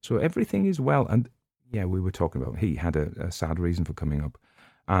 So everything is well. And yeah, we were talking about, he had a sad reason for coming up.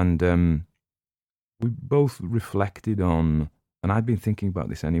 And we both reflected on, and I'd been thinking about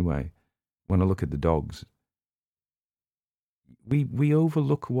this anyway, when I look at the dogs, we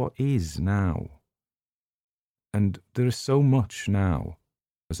overlook what is now. And there is so much now,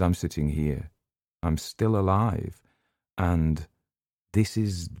 as I'm sitting here. I'm still alive, and this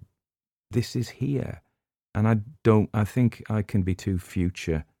is here. And I think I can be too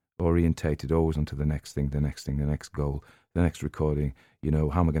future orientated, always onto the next thing, the next goal, the next recording.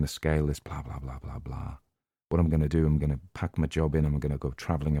 How am I going to scale this? Blah, blah, blah, blah, blah. What I'm going to do, I'm going to pack my job in, I'm going to go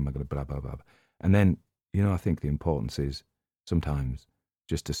traveling, I'm going to blah, blah, blah. And then, I think the importance is sometimes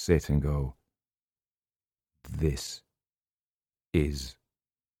just to sit and go, this is...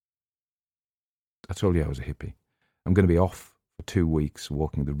 I told you I was a hippie. I'm going to be off for 2 weeks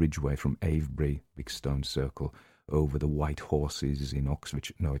walking the Ridgeway from Avebury, big stone circle, over the White Horses in Oxford.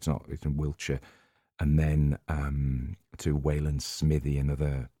 No, it's not. It's in Wiltshire. And then to Wayland's Smithy,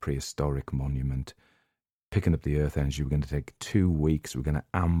 another prehistoric monument. Picking up the earth energy. We're going to take 2 weeks. We're going to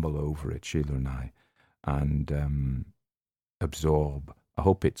amble over it, Sheila and I, and absorb I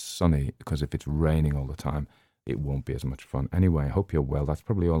hope it's sunny, because if it's raining all the time, it won't be as much fun. Anyway, I hope you're well. That's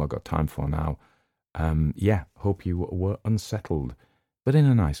probably all I've got time for now. Yeah, hope you were unsettled, but in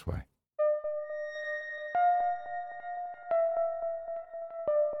a nice way.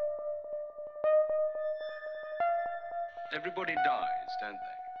 Everybody dies, don't they?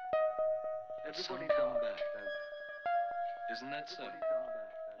 Everybody come back, don't they? Isn't that so?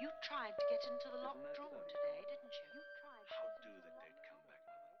 You tried to get into the locked drawer today, didn't you? How do the dead come back,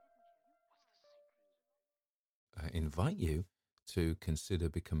 Mother? I invite you to consider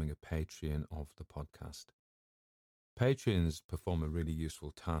becoming a Patreon of the podcast. Patreons perform a really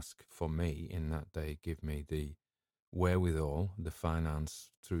useful task for me in that they give me the wherewithal, the finance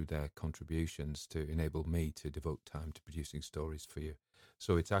through their contributions to enable me to devote time to producing stories for you.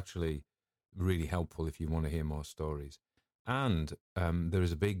 So it's actually really helpful if you want to hear more stories. And there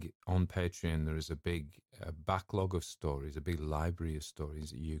is a big, on Patreon, there is a big backlog of stories, a big library of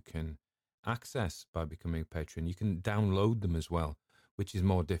stories that you can access by becoming a patron. You can download them as well, which is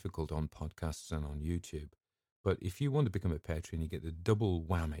more difficult on podcasts and on YouTube. But if you want to become a patron, you get the double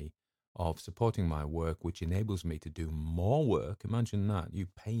whammy of supporting my work, which enables me to do more work. Imagine that. You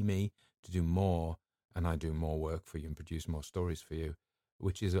pay me to do more, and I do more work for you and produce more stories for you,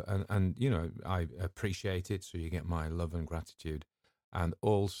 which is, and you know, I appreciate it. So you get my love and gratitude. And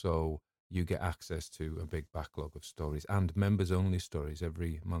also you get access to a big backlog of stories and members only stories.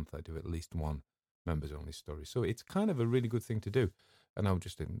 Every month I do at least one members only story. So it's kind of a really good thing to do. And I would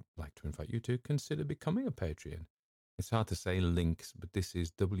just like to invite you to consider becoming a Patreon. It's hard to say links, but this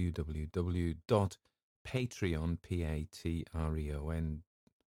is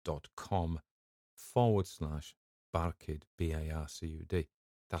www.patreon.com/Barcud, Barcud.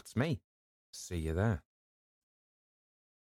 That's me. See you there.